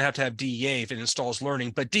that it doesn't have to have DEA if it installs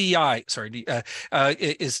learning, but DEI,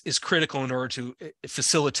 is critical in order to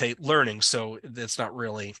facilitate learning. So that's not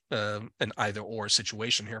really an either or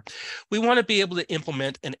situation here. We want to be able to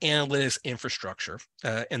implement an analytics infrastructure,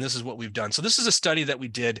 and this is what we've done. So this is a study that we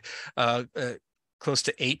did close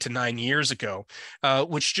to 8 to 9 years ago,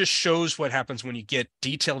 which just shows what happens when you get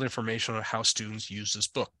detailed information on how students use this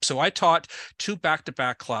book. So I taught 2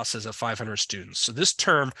 back-to-back classes of 500 students. So this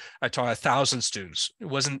term, I taught 1,000 students. It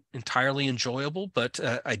wasn't entirely enjoyable, but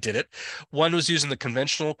I did it. One was using the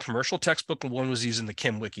conventional commercial textbook, and one was using the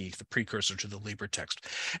ChemWiki, the precursor to the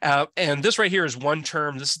LibreText. And this right here is one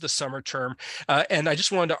term. This is the summer term. And I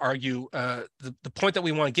just wanted to argue the point that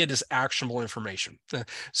we want to get is actionable information.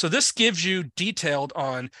 So this gives you detail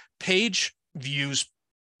on page views,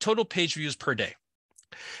 total page views per day.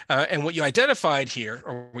 And what you identified here,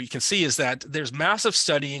 or what you can see, is that there's massive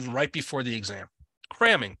studying right before the exam,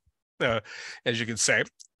 cramming, as you can say.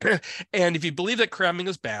 And if you believe that cramming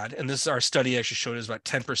is bad, and this is our study actually showed is about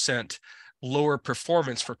 10% lower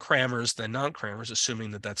performance for crammers than non-crammers,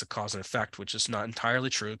 assuming that that's a cause and effect, which is not entirely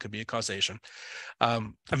true. It could be a causation. I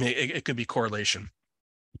mean, it could be correlation.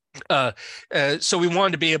 So we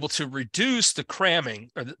wanted to be able to reduce the cramming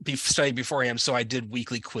or the study beforehand. So I did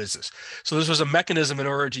weekly quizzes. So this was a mechanism in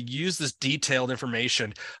order to use this detailed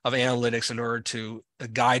information of analytics in order to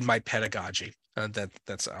guide my pedagogy.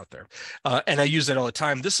 That's out there. And I use it all the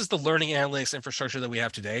time. This is the learning analytics infrastructure that we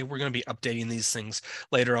have today. We're going to be updating these things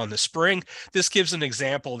later on this spring. This gives an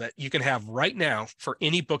example that you can have right now for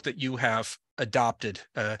any book that you have adopted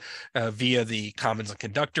via the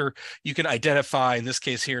Commons&Conductor. You can identify, in this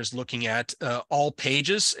case here is looking at all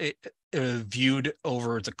pages viewed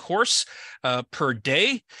over the course per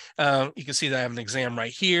day. You can see that I have an exam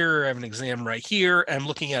right here, I have an exam right here. I'm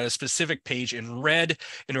looking at a specific page in red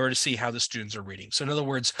in order to see how the students are reading. So in other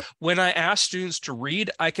words, when I ask students to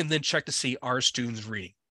read, I can then check to see are students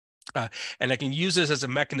reading. And I can use this as a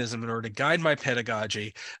mechanism in order to guide my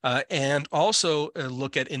pedagogy and also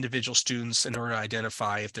look at individual students in order to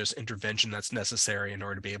identify if there's intervention that's necessary in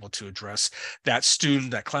order to be able to address that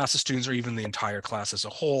student, that class of students, or even the entire class as a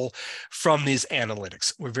whole from these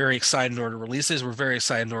analytics. We're very excited in order to release this. We're very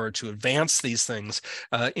excited in order to advance these things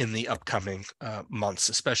in the upcoming months,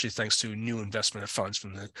 especially thanks to new investment of funds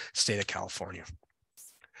from the state of California.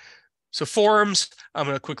 So forums, I'm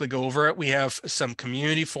going to quickly go over it. We have some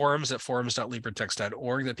community forums at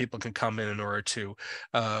forums.libretext.org that people can come in order to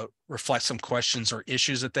reflect some questions or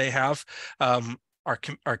issues that they have. Our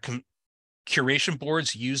curation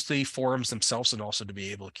boards use the forums themselves and also to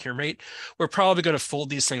be able to curate. We're probably going to fold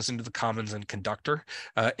these things into the Commons&Conductor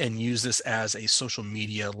and use this as a social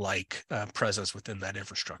media-like presence within that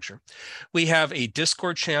infrastructure. We have a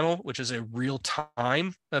Discord channel, which is a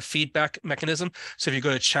real-time feedback mechanism. So if you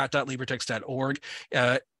go to chat.libretext.org,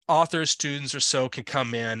 authors, students or so can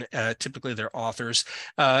come in, typically they're authors,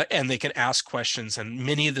 and they can ask questions. And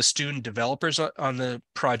many of the student developers on the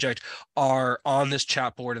project are on this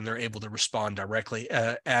chat board and they're able to respond directly,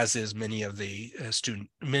 as is many of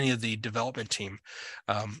the development team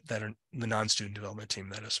that are the non-student development team,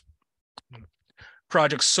 that is.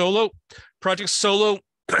 Project Solo.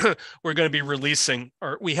 We're going to be releasing,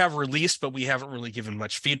 or we have released, but we haven't really given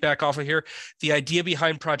much feedback off of here. The idea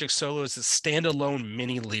behind Project Solo is a standalone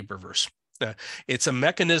mini LibreVerse. It's a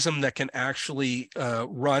mechanism that can actually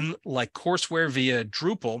run like courseware via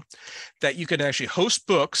Drupal, that you can actually host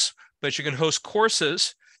books, but you can host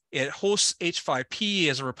courses. It hosts H5P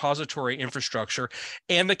as a repository infrastructure,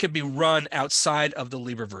 and it can be run outside of the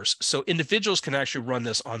LibreVerse. So individuals can actually run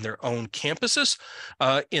this on their own campuses,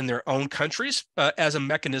 in their own countries, as a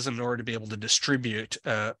mechanism in order to be able to distribute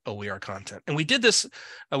OER content. And we did this,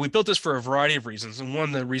 we built this for a variety of reasons. And one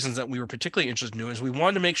of the reasons that we were particularly interested in is we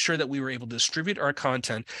wanted to make sure that we were able to distribute our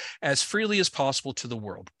content as freely as possible to the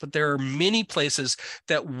world. But there are many places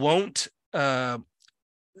that won't,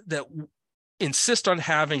 insist on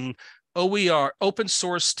having OER, open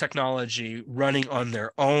source technology, running on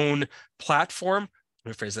their own platform, let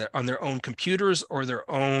me phrase that, on their own computers or their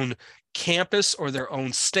own campus or their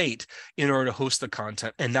own state in order to host the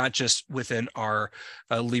content, and not just within our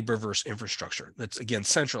LibreVerse infrastructure that's, again,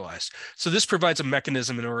 centralized. So this provides a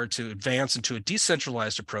mechanism in order to advance into a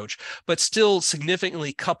decentralized approach, but still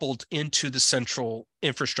significantly coupled into the central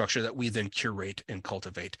infrastructure that we then curate and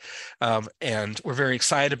cultivate. And we're very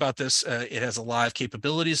excited about this. It has a lot of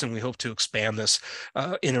capabilities, and we hope to expand this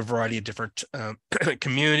in a variety of different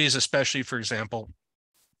communities, especially, for example,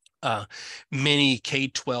 many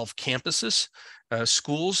K-12 campuses,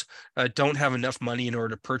 schools don't have enough money in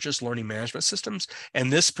order to purchase learning management systems.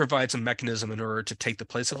 And this provides a mechanism in order to take the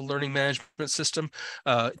place of a learning management system.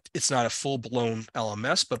 It's not a full-blown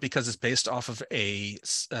LMS, but because it's based off of a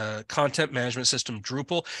content management system,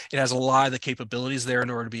 Drupal, it has a lot of the capabilities there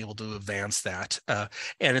in order to be able to advance that.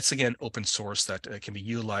 And it's, again, open source that can be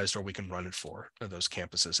utilized, or we can run it for those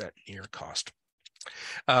campuses at near cost.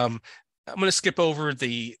 I'm going to skip over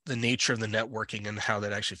the nature of the networking and how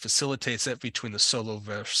that actually facilitates it between the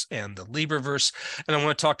Soloverse and the LibreVerse. And I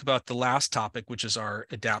want to talk about the last topic, which is our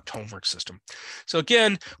Adapt homework system. So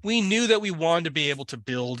again, we knew that we wanted to be able to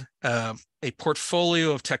build a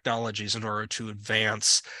portfolio of technologies in order to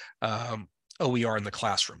advance OER in the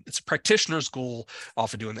classroom. It's a practitioner's goal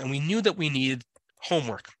off of doing that. And we knew that we needed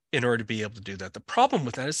homework in order to be able to do that. The problem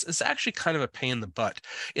with that is it's actually kind of a pain in the butt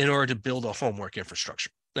in order to build a homework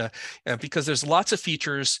infrastructure. Because there's lots of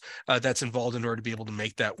features that's involved in order to be able to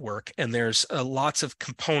make that work. And there's lots of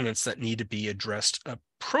components that need to be addressed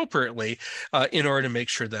appropriately in order to make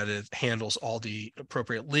sure that it handles all the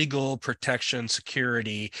appropriate legal protection,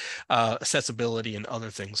 security, accessibility, and other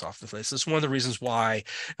things off the place. This is one of the reasons why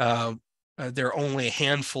there are only a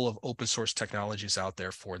handful of open source technologies out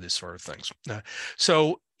there for this sort of things.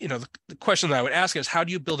 So, the question that I would ask is, how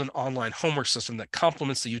do you build an online homework system that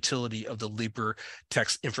complements the utility of the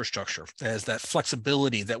LibreTexts infrastructure as that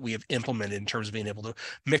flexibility that we have implemented in terms of being able to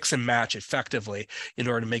mix and match effectively in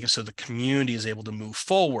order to make it so the community is able to move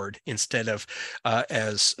forward instead of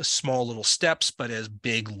as small little steps, but as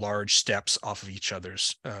big, large steps off of each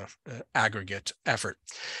other's aggregate effort.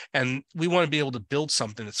 And we want to be able to build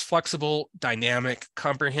something that's flexible, dynamic,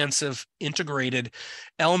 comprehensive, integrated,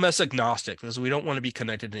 LMS agnostic, because we don't want to be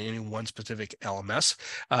connected to any one specific LMS,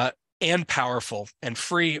 and powerful and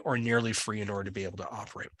free or nearly free in order to be able to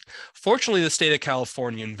operate. Fortunately, the state of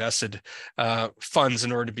California invested funds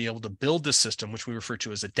in order to be able to build this system, which we refer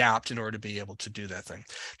to as ADAPT, in order to be able to do that thing.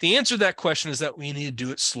 The answer to that question is that we need to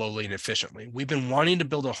do it slowly and efficiently. We've been wanting to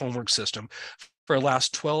build a homework system for the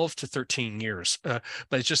last 12 to 13 years,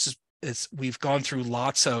 but we've gone through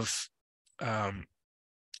lots of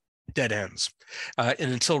dead ends, and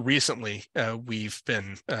until recently, we've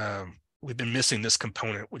been missing this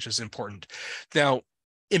component, which is important. Now,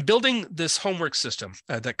 in building this homework system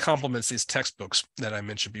that complements these textbooks that I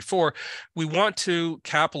mentioned before, we want to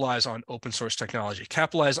capitalize on open source technology,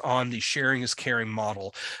 capitalize on the sharing is caring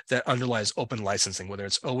model that underlies open licensing, whether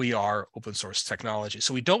it's OER, open source technology.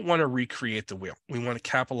 So we don't want to recreate the wheel. We want to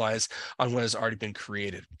capitalize on what has already been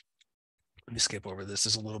created. Let me skip over this.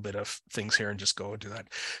 There's a little bit of things here and just go into that.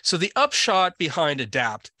 So the upshot behind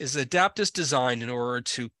ADAPT is ADAPT is designed in order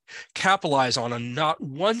to capitalize on not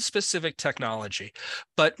one specific technology,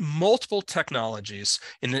 but multiple technologies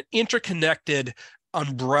in an interconnected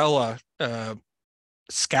umbrella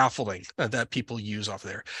scaffolding that people use off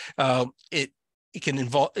there. It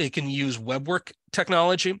can use WebWork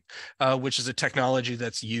technology, which is a technology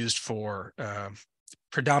that's used for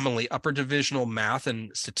predominantly upper divisional math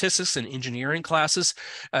and statistics and engineering classes.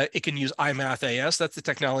 It can use iMath AS. That's the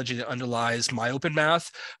technology that underlies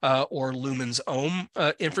MyOpenMath or Lumen's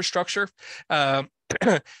OHM infrastructure. And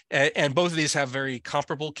both of these have very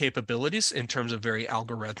comparable capabilities in terms of very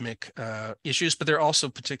algorithmic issues, but they're also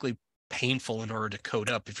particularly painful in order to code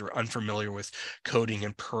up if you're unfamiliar with coding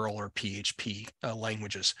in Perl or PHP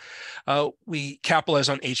languages. We capitalize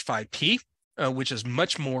on H5P, which is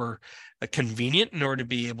much more convenient in order to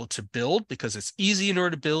be able to build, because it's easy in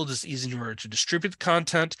order to build, it's easy in order to distribute the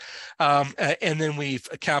content. And then we've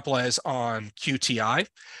capitalized on QTI,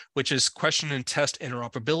 which is question and test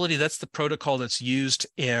interoperability. That's the protocol that's used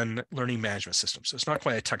in learning management systems. So it's not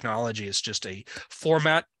quite a technology, it's just a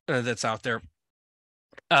format that's out there.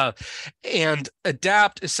 And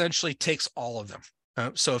ADAPT essentially takes all of them.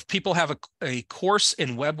 So if people have a course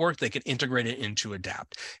in WebWork, they can integrate it into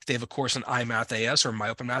ADAPT. If they have a course in iMath AS or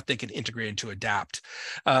MyOpenMath, they can integrate it into ADAPT.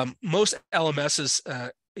 Most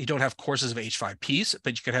LMSs, you don't have courses of H5Ps,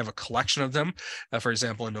 but you can have a collection of them, for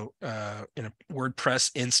example, in a WordPress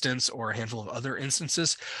instance or a handful of other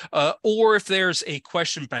instances. Or if there's a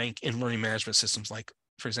question bank in learning management systems like,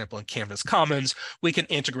 for example, in Canvas Commons, we can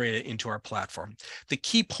integrate it into our platform. The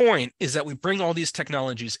key point is that we bring all these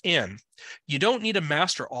technologies in. You don't need to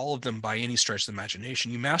master all of them by any stretch of the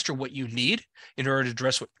imagination. You master what you need in order to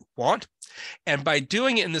address what you want. And by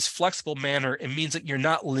doing it in this flexible manner, it means that you're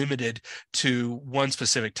not limited to one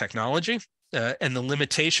specific technology and the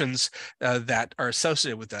limitations that are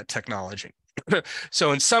associated with that technology.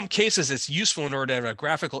 So in some cases, it's useful in order to have a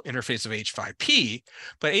graphical interface of H5P,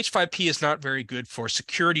 but H5P is not very good for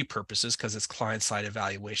security purposes because it's client-side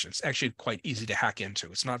evaluation. It's actually quite easy to hack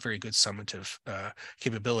into. It's not very good summative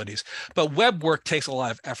capabilities. But WebWork takes a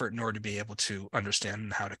lot of effort in order to be able to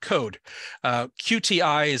understand how to code.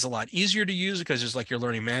 QTI is a lot easier to use because it's like your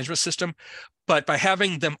learning management system. But by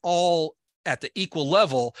having them all at the equal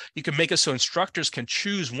level, you can make it so instructors can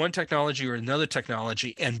choose one technology or another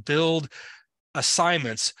technology and build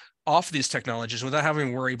assignments off these technologies without having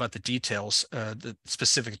to worry about the details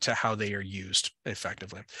specific to how they are used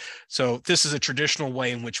effectively. So this is a traditional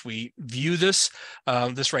way in which we view this.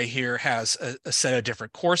 This right here has a set of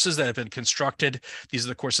different courses that have been constructed. These are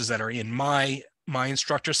the courses that are in my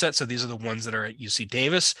instructor set. So these are the ones that are at UC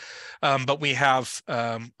Davis. But we have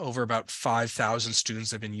over about 5,000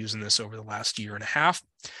 students that have been using this over the last year and a half.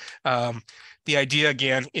 The idea,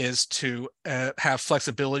 again, is to have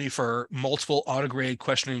flexibility for multiple auto-grade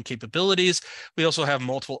questioning capabilities. We also have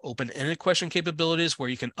multiple open-ended question capabilities where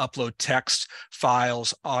you can upload text,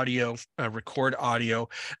 files, audio, record audio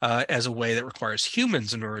as a way that requires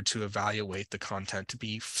humans in order to evaluate the content to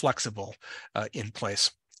be flexible in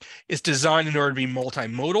place. It's designed in order to be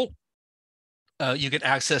multimodal. You can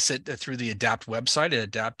access it through the ADAPT website at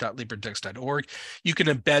adapt.libretext.org. You can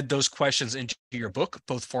embed those questions into your book,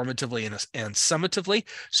 both formatively and summatively.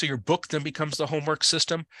 So your book then becomes the homework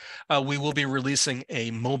system. We will be releasing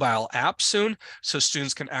a mobile app soon, so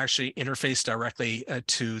students can actually interface directly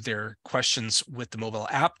to their questions with the mobile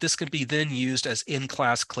app. This can be then used as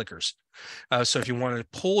in-class clickers. So if you want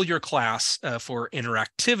to poll your class for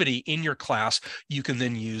interactivity in your class, you can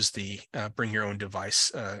then use the bring your own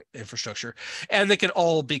device infrastructure. And they can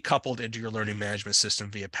all be coupled into your learning management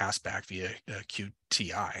system via passback, via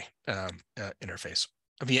QTI interface,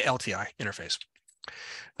 via LTI interface.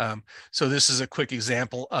 So this is a quick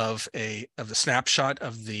example of the snapshot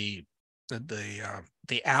of the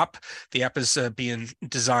app. The app is being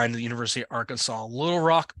designed at the University of Arkansas Little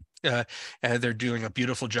Rock. And they're doing a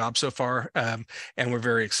beautiful job so far, and we're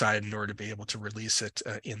very excited in order to be able to release it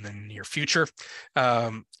in the near future.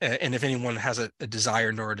 And if anyone has a desire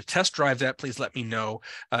in order to test drive that, please let me know,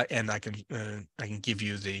 and I can give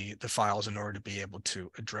you the files in order to be able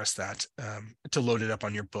to address that, to load it up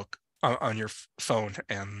on your book on your phone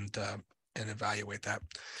and evaluate that.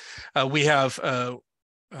 We have a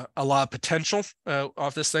lot of potential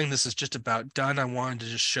off this thing. This is just about done. I wanted to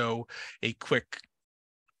just show a quick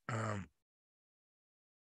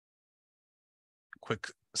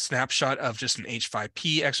snapshot of just an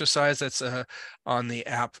H5P exercise that's on the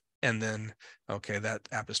app, and then okay, that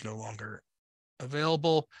app is no longer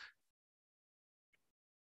available.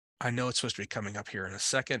 I know it's supposed to be coming up here in a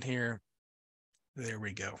second here. There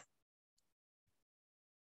we go.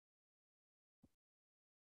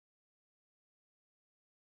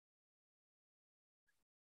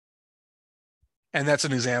 And that's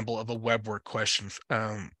an example of a web work question.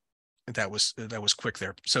 That was quick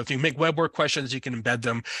there. So if you make web work questions, you can embed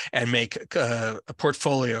them and make a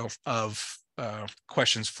portfolio of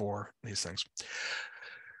questions for these things.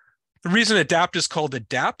 The reason ADAPT is called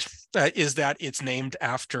ADAPT is that it's named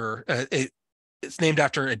after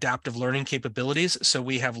adaptive learning capabilities. So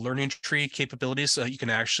we have learning tree capabilities. So you can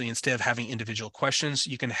actually, instead of having individual questions,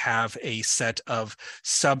 you can have a set of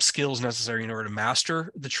sub skills necessary in order to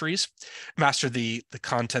master the trees, master the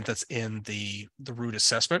content that's in the root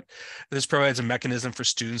assessment. This provides a mechanism for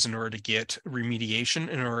students in order to get remediation,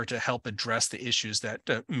 in order to help address the issues that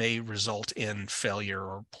may result in failure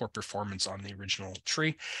or poor performance on the original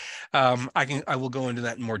tree. I will go into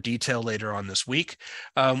that in more detail later on this week.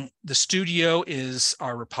 The studio is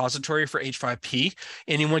our repository for H5P.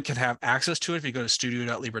 Anyone can have access to it if you go to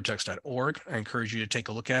studio.libretext.org. I encourage you to take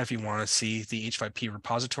a look at it if you want to see the H5P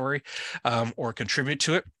repository or contribute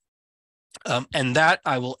to it. And that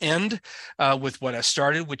I will end with what I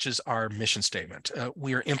started, which is our mission statement.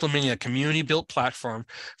 We are implementing a community-built platform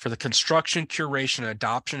for the construction, curation,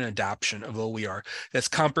 adoption, and adaption of OER that's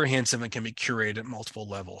comprehensive and can be curated at multiple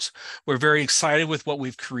levels. We're very excited with what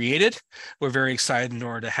we've created. We're very excited in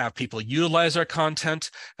order to have people utilize our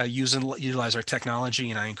content, utilize our technology,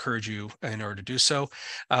 and I encourage you in order to do so.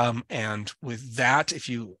 And with that, if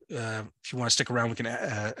you want to stick around, we can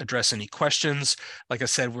address any questions. Like I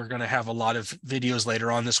said, we're going to have a lot of videos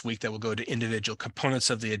later on this week that will go to individual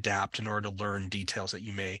components of the ADAPT in order to learn details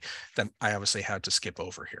that I obviously had to skip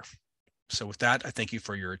over here. So with that, I thank you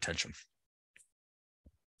for your attention.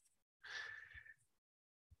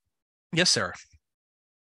 Yes, Sarah.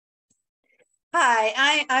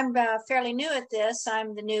 Hi, I'm fairly new at this.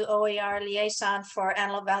 I'm the new OER liaison for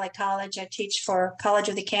Antelope Valley College. I teach for College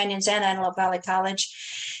of the Canyons and Antelope Valley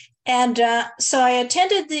College. And so I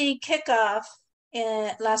attended the kickoff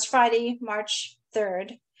last Friday, March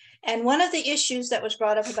 3rd. And one of the issues that was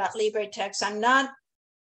brought up about LibreTexts, I'm not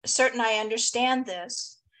certain I understand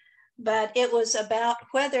this, but it was about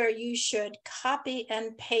whether you should copy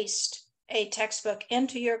and paste a textbook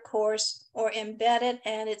into your course or embed it.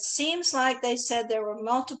 And it seems like they said there were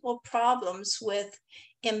multiple problems with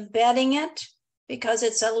embedding it because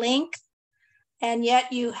it's a link, and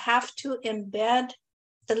yet you have to embed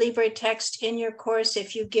the LibreText in your course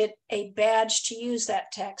if you get a badge to use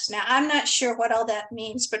that text. Now, I'm not sure what all that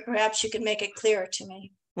means, but perhaps you can make it clearer to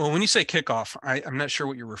me. Well, when you say kickoff, I'm not sure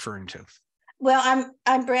what you're referring to. Well,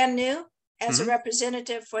 I'm brand new as a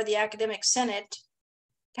representative for the Academic Senate,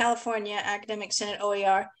 California Academic Senate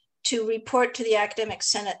OER, to report to the Academic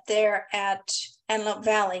Senate there at Antelope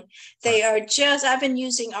Valley. They are I've been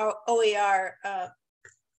using our OER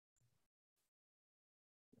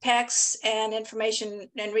texts and information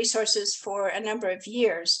and resources for a number of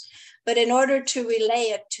years. But in order to relay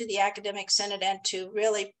it to the Academic Senate and to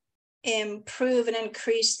really improve and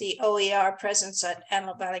increase the OER presence at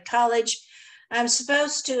Antelope Valley College, I'm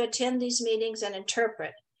supposed to attend these meetings and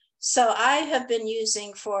interpret. So I have been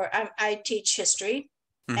using I teach history,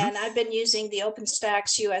 And I've been using the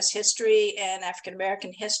OpenStax US history and African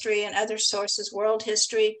American history and other sources, world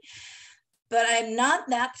history, but I'm not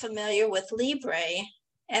that familiar with Libre.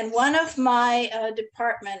 And one of my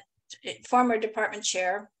former department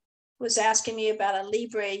chair was asking me about a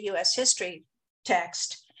Libre US history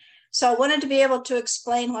text. So I wanted to be able to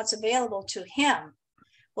explain what's available to him.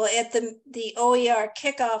 Well, at the OER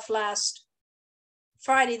kickoff last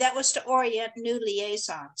Friday, that was to orient new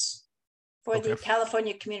liaisons for the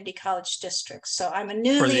California Community College District. So I'm a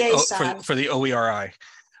new liaison. For the OERI.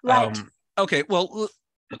 Right. Okay, well,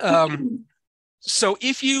 so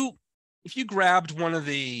if you grabbed one of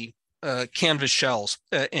the Canvas shells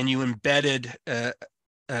and you embedded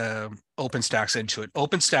OpenStax into it,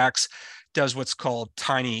 OpenStax does what's called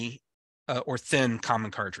tiny or thin common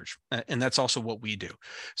cartridge, and that's also what we do.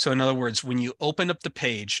 So in other words, when you open up the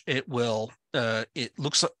page, it will it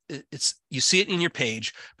looks like you see it in your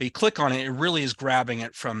page, but you click on it, it really is grabbing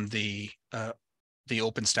it from the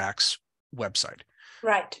OpenStax website.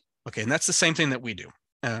 Right. Okay, and that's the same thing that we do.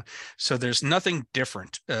 So there's nothing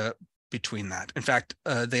different between that. In fact,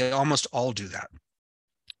 they almost all do that.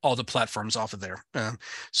 All the platforms off of there.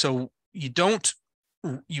 So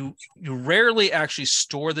you rarely actually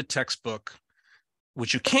store the textbook,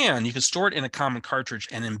 which you can store it in a common cartridge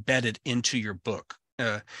and embed it into your book.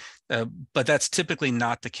 But that's typically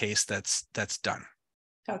not the case that's done.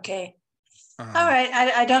 Okay. All right.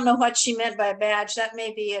 I don't know what she meant by a badge. That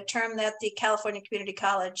may be a term that the California Community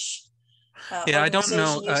College I don't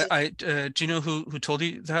know. uses. Do you know who told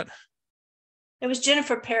you that? It was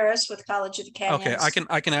Jennifer Paris with College of the Canyons. Okay,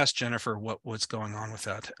 I can ask Jennifer what's going on with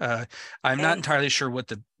that. I'm not entirely sure what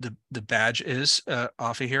the badge is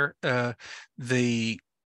off of here.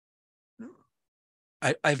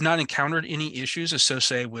 I've not encountered any issues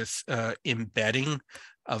associated with embedding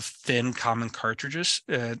of thin common cartridges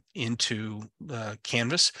into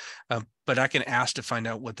Canvas, but I can ask to find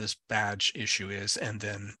out what this badge issue is, and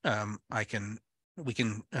then we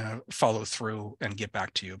can follow through and get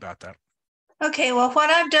back to you about that. Okay, well,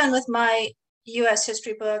 what I've done with my US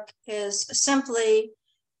history book is simply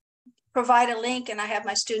provide a link, and I have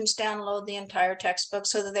my students download the entire textbook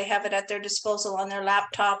so that they have it at their disposal on their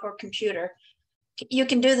laptop or computer. You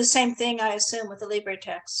can do the same thing, I assume, with the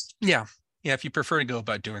LibreText. Yeah, if you prefer to go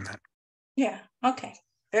about doing that. Yeah, okay,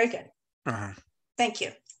 very good. Thank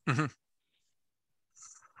you.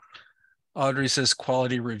 Audrey says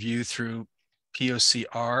quality review through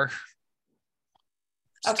POCR.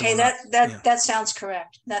 Okay, that sounds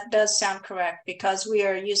correct. That does sound correct, because we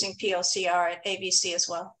are using POCR at ABC as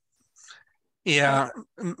well. Yeah,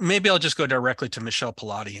 maybe I'll just go directly to Michelle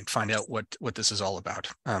Pilati and find out what this is all about,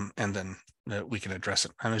 and then we can address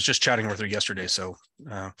it. I was just chatting with her yesterday, so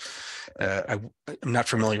I'm not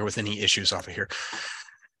familiar with any issues off of here,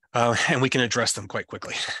 and we can address them quite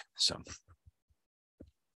quickly. So,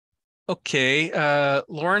 okay,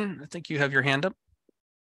 Lauren, I think you have your hand up.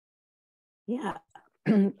 Yeah.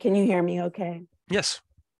 Can you hear me okay? Yes.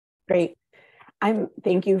 Great.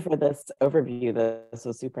 Thank you for this overview. This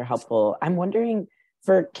was super helpful. I'm wondering,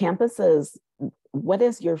 for campuses, what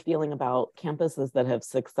is your feeling about campuses that have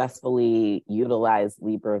successfully utilized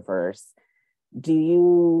LibreVerse?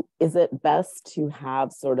 Is it best to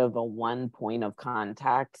have sort of a one point of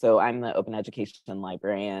contact? So I'm the open education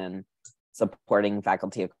librarian supporting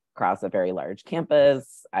faculty across a very large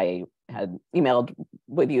campus. I had emailed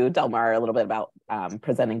with you, Delmar, a little bit about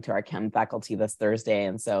presenting to our chem faculty this Thursday.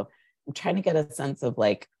 And so I'm trying to get a sense of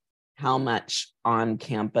like how much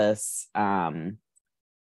on-campus, what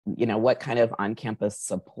kind of on-campus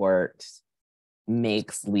support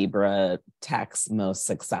makes LibreTexts most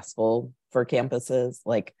successful for campuses?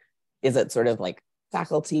 Like, is it sort of like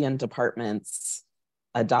faculty and departments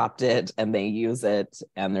adopt it and they use it,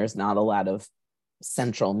 and there's not a lot of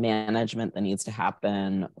central management that needs to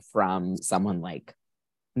happen from someone like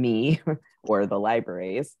me or the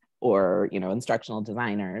libraries or instructional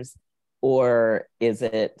designers? Or is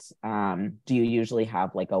it do you usually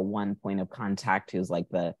have like a one point of contact who's like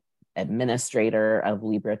the administrator of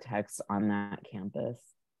LibreTexts on that campus?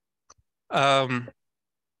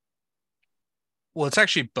 Well, it's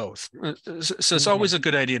actually both. So it's always a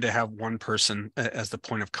good idea to have one person as the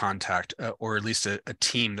point of contact, or at least a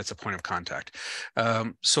team that's a point of contact.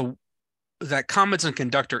 So that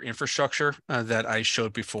Commons&Conductor infrastructure that I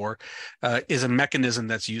showed before is a mechanism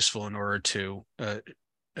that's useful in order to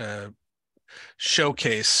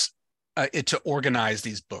showcase it, to organize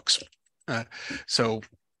these books. So,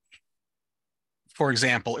 for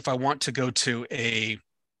example, if I want to go to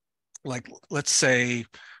let's say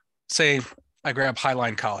I grab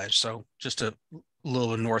Highline College, so just a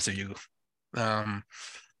little north of you,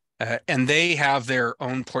 and they have their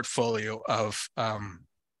own portfolio of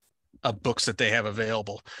books that they have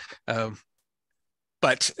available.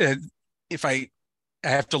 But if I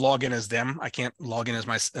have to log in as them, I can't log in as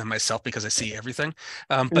myself because I see everything.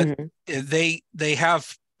 But they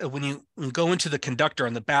have, when you go into the conductor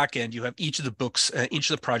on the back end, you have each of the books, each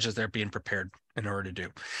of the projects that are being prepared in order to do.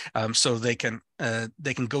 So they can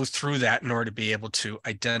go through that in order to be able to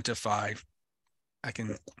identify.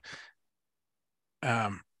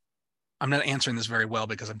 I'm not answering this very well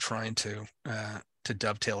because I'm trying to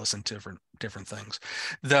dovetail us into different things.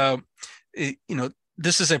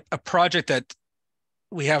 This is a project that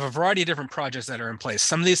we have a variety of different projects that are in place.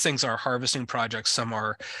 Some of these things are harvesting projects. Some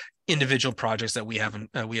are individual projects that we have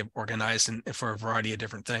organized for a variety of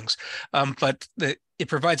different things. But it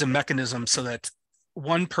provides a mechanism so that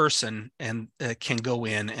one person can go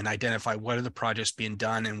in and identify what are the projects being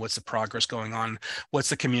done and what's the progress going on, what's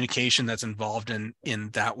the communication that's involved in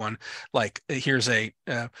that one. Like here's a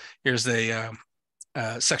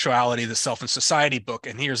Sexuality, the Self and Society book,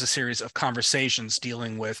 and here's a series of conversations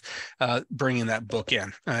dealing with bringing that book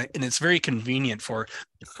in, and it's very convenient for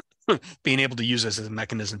being able to use this as a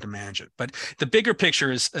mechanism to manage it. But the bigger picture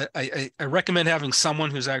is I recommend having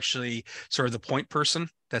someone who's actually sort of the point person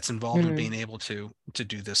that's involved in being able to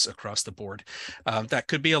do this across the board. That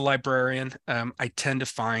could be a librarian. I tend to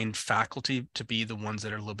find faculty to be the ones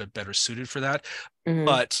that are a little bit better suited for that,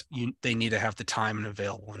 but they need to have the time and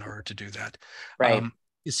available in order to do that. Right.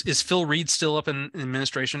 Is Phil Reed still up in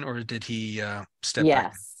administration, or did he step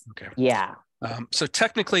back? Okay. Yeah. So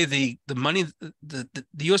technically, the money, the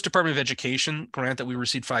U.S. Department of Education grant that we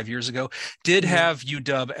received 5 years ago did have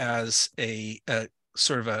UW as a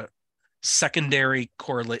sort of a secondary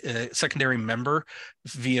member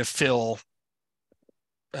via Phil,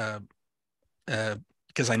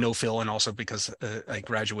 because I know Phil, and also because I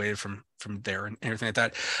graduated from there and everything like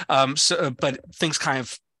that. But things kind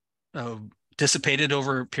of dissipated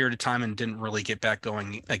over a period of time and didn't really get back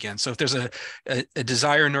going again. So if there's a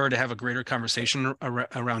desire in order to have a greater conversation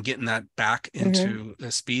around getting that back into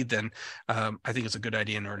the speed, then I think it's a good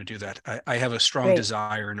idea in order to do that. I have a strong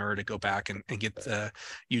desire in order to go back and get the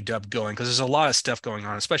UW going, because there's a lot of stuff going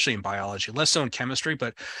on, especially in biology, less so in chemistry,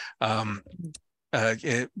 but I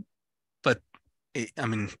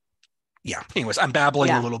mean, yeah. Anyways, I'm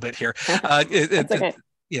babbling a little bit here. Okay.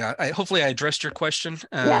 Yeah. Hopefully I addressed your question.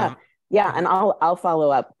 Yeah, and I'll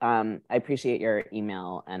follow up. I appreciate your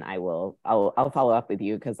email, and I'll follow up with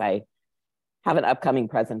you because I have an upcoming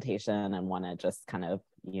presentation and want to just kind of,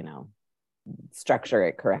 structure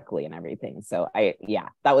it correctly and everything. So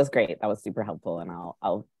that was great. That was super helpful, and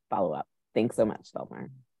I'll follow up. Thanks so much, Delmar.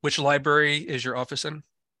 Which library is your office in?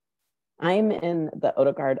 I'm in the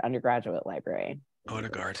Odegaard Undergraduate Library.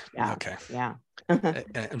 Odegaard. Yeah. Okay. Yeah.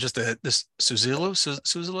 I'm just this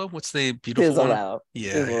Suzilo. What's the beautiful one?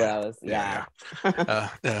 Yeah.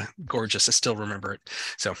 Gorgeous. I still remember it.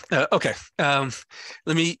 So okay.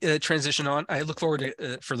 Let me transition on. I look forward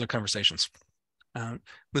to further conversations.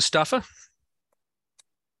 Mustafa.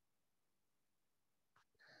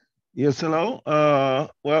 Yes, hello.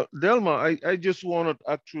 Well, Delmar, I just wanted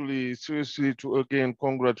actually seriously to again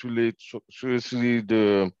congratulate seriously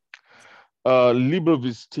the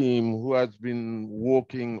LibreVerse team who has been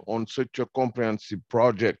working on such a comprehensive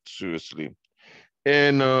project, seriously.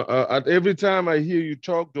 And at every time I hear you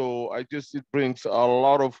talk, though, it brings a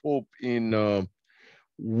lot of hope in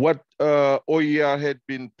what OER had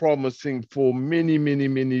been promising for many, many,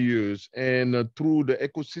 many years. And through the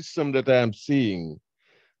ecosystem that I am seeing,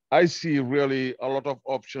 I see really a lot of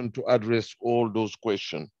option to address all those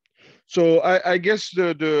questions. So I guess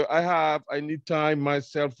I need time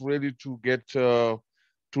myself really to get to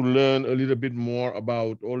learn a little bit more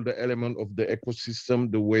about all the element of the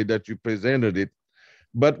ecosystem, the way that you presented it.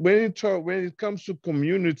 But when it comes to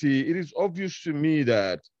community, it is obvious to me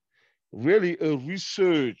that really a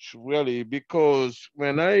research, really, because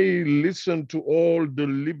when I listen to all the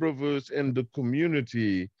LibreVerse and the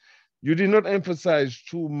community, you did not emphasize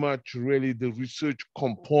too much, really, the research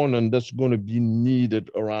component that's going to be needed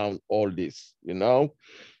around all this,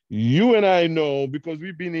 You and I know, because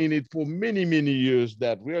we've been in it for many, many years,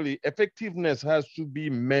 that really effectiveness has to be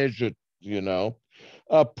measured,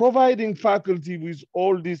 Providing faculty with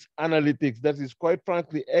all these analytics, that is quite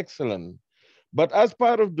frankly excellent. But as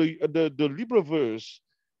part of the LibreVerse,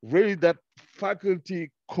 really that faculty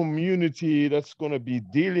community that's going to be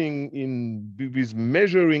dealing with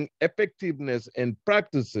measuring effectiveness and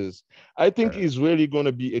practices, I think is really going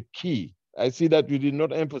to be a key. I see that you did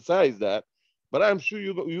not emphasize that, but I'm sure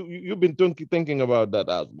you've been thinking about that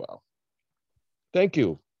as well. Thank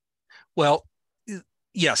you. Well,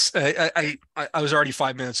 Yes, I was already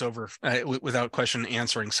 5 minutes over without question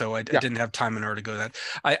answering, so I didn't have time in order to go to that.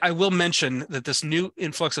 I will mention that this new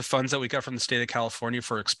influx of funds that we got from the state of California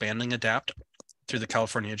for expanding ADAPT through the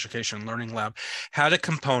California Education and Learning Lab had a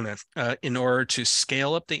component in order to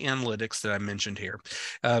scale up the analytics that I mentioned here.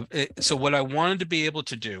 So what I wanted to be able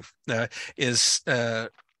to do is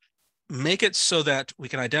make it so that we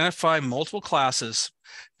can identify multiple classes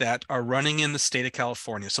that are running in the state of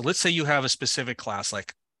California. So let's say you have a specific class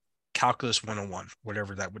like Calculus 101,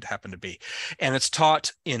 whatever that would happen to be, and it's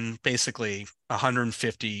taught in basically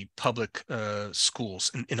 150 public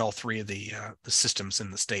schools in all three of the systems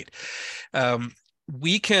in the state.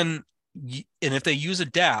 We can, and if they use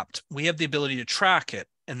ADAPT, we have the ability to track it,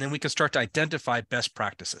 and then we can start to identify best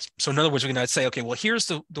practices. So in other words, we can say, okay, well, here's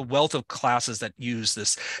the wealth of classes that use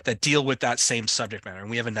this, that deal with that same subject matter. And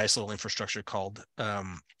we have a nice little infrastructure called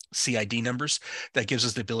CID numbers that gives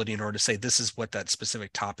us the ability in order to say this is what that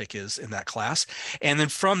specific topic is in that class. And then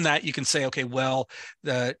from that, you can say, okay, well,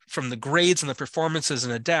 from the grades and the performances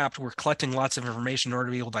and ADAPT, we're collecting lots of information in order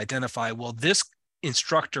to be able to identify, well, this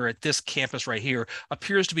instructor at this campus right here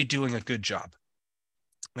appears to be doing a good job.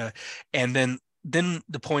 And then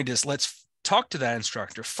the point is, let's talk to that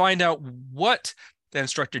instructor, find out what the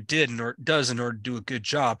instructor did or does in order to do a good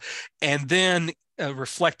job, and then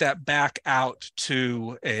reflect that back out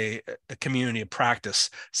to a community of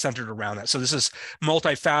practice centered around that. So this is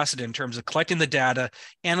multifaceted in terms of collecting the data,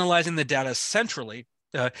 analyzing the data centrally,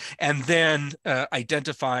 and then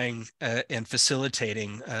identifying and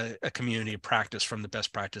facilitating a community of practice from the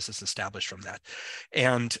best practices established from that.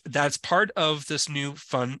 And that's part of this new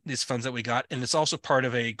fund, these funds that we got. And it's also part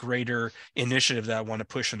of a greater initiative that I want to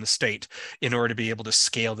push in the state in order to be able to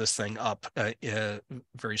scale this thing up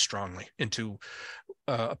very strongly into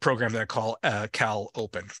a program that I call Cal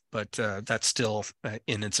Open. But that's still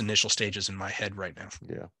in its initial stages in my head right now.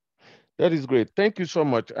 Yeah. That is great. Thank you so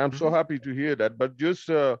much. I'm so happy to hear that. But just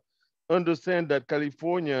understand that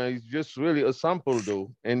California is just really a sample,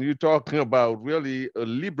 though. And you're talking about really a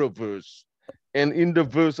LibreVerse. And in the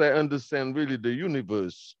verse, I understand really the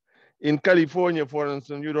universe. In California, for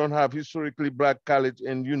instance, you don't have historically Black colleges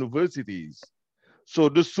and universities. So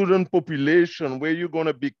the student population where you're going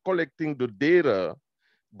to be collecting the data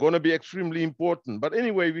going to be extremely important. But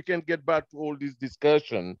anyway, we can get back to all this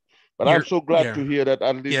discussion. But I'm so glad to hear that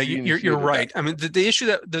at least you're right. I mean, the issue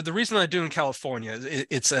that the reason I do in California,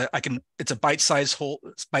 it's a bite size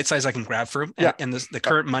I can grab from, and the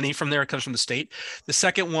current money from there comes from the state. The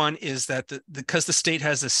second one is that because the state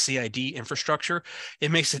has this CID infrastructure, it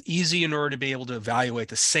makes it easy in order to be able to evaluate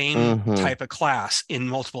the same type of class in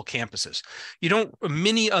multiple campuses.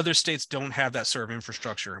 Many other states don't have that sort of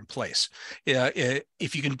infrastructure in place.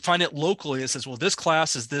 If you can find it locally, it says, well, this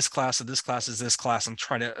class is this class, and this class is this class. I'm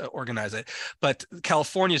trying to organize it. But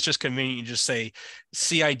California is just convenient. You just say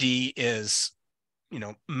CID is,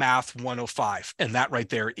 math 105, and that right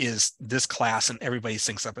there is this class, and everybody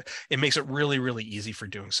syncs up. It makes it really, really easy for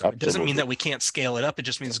doing so. Absolutely. It doesn't mean that we can't scale it up. It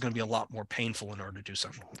just means it's going to be a lot more painful in order to do so.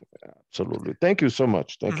 Absolutely. Thank you so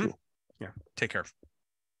much. Thank you. Yeah. Take care.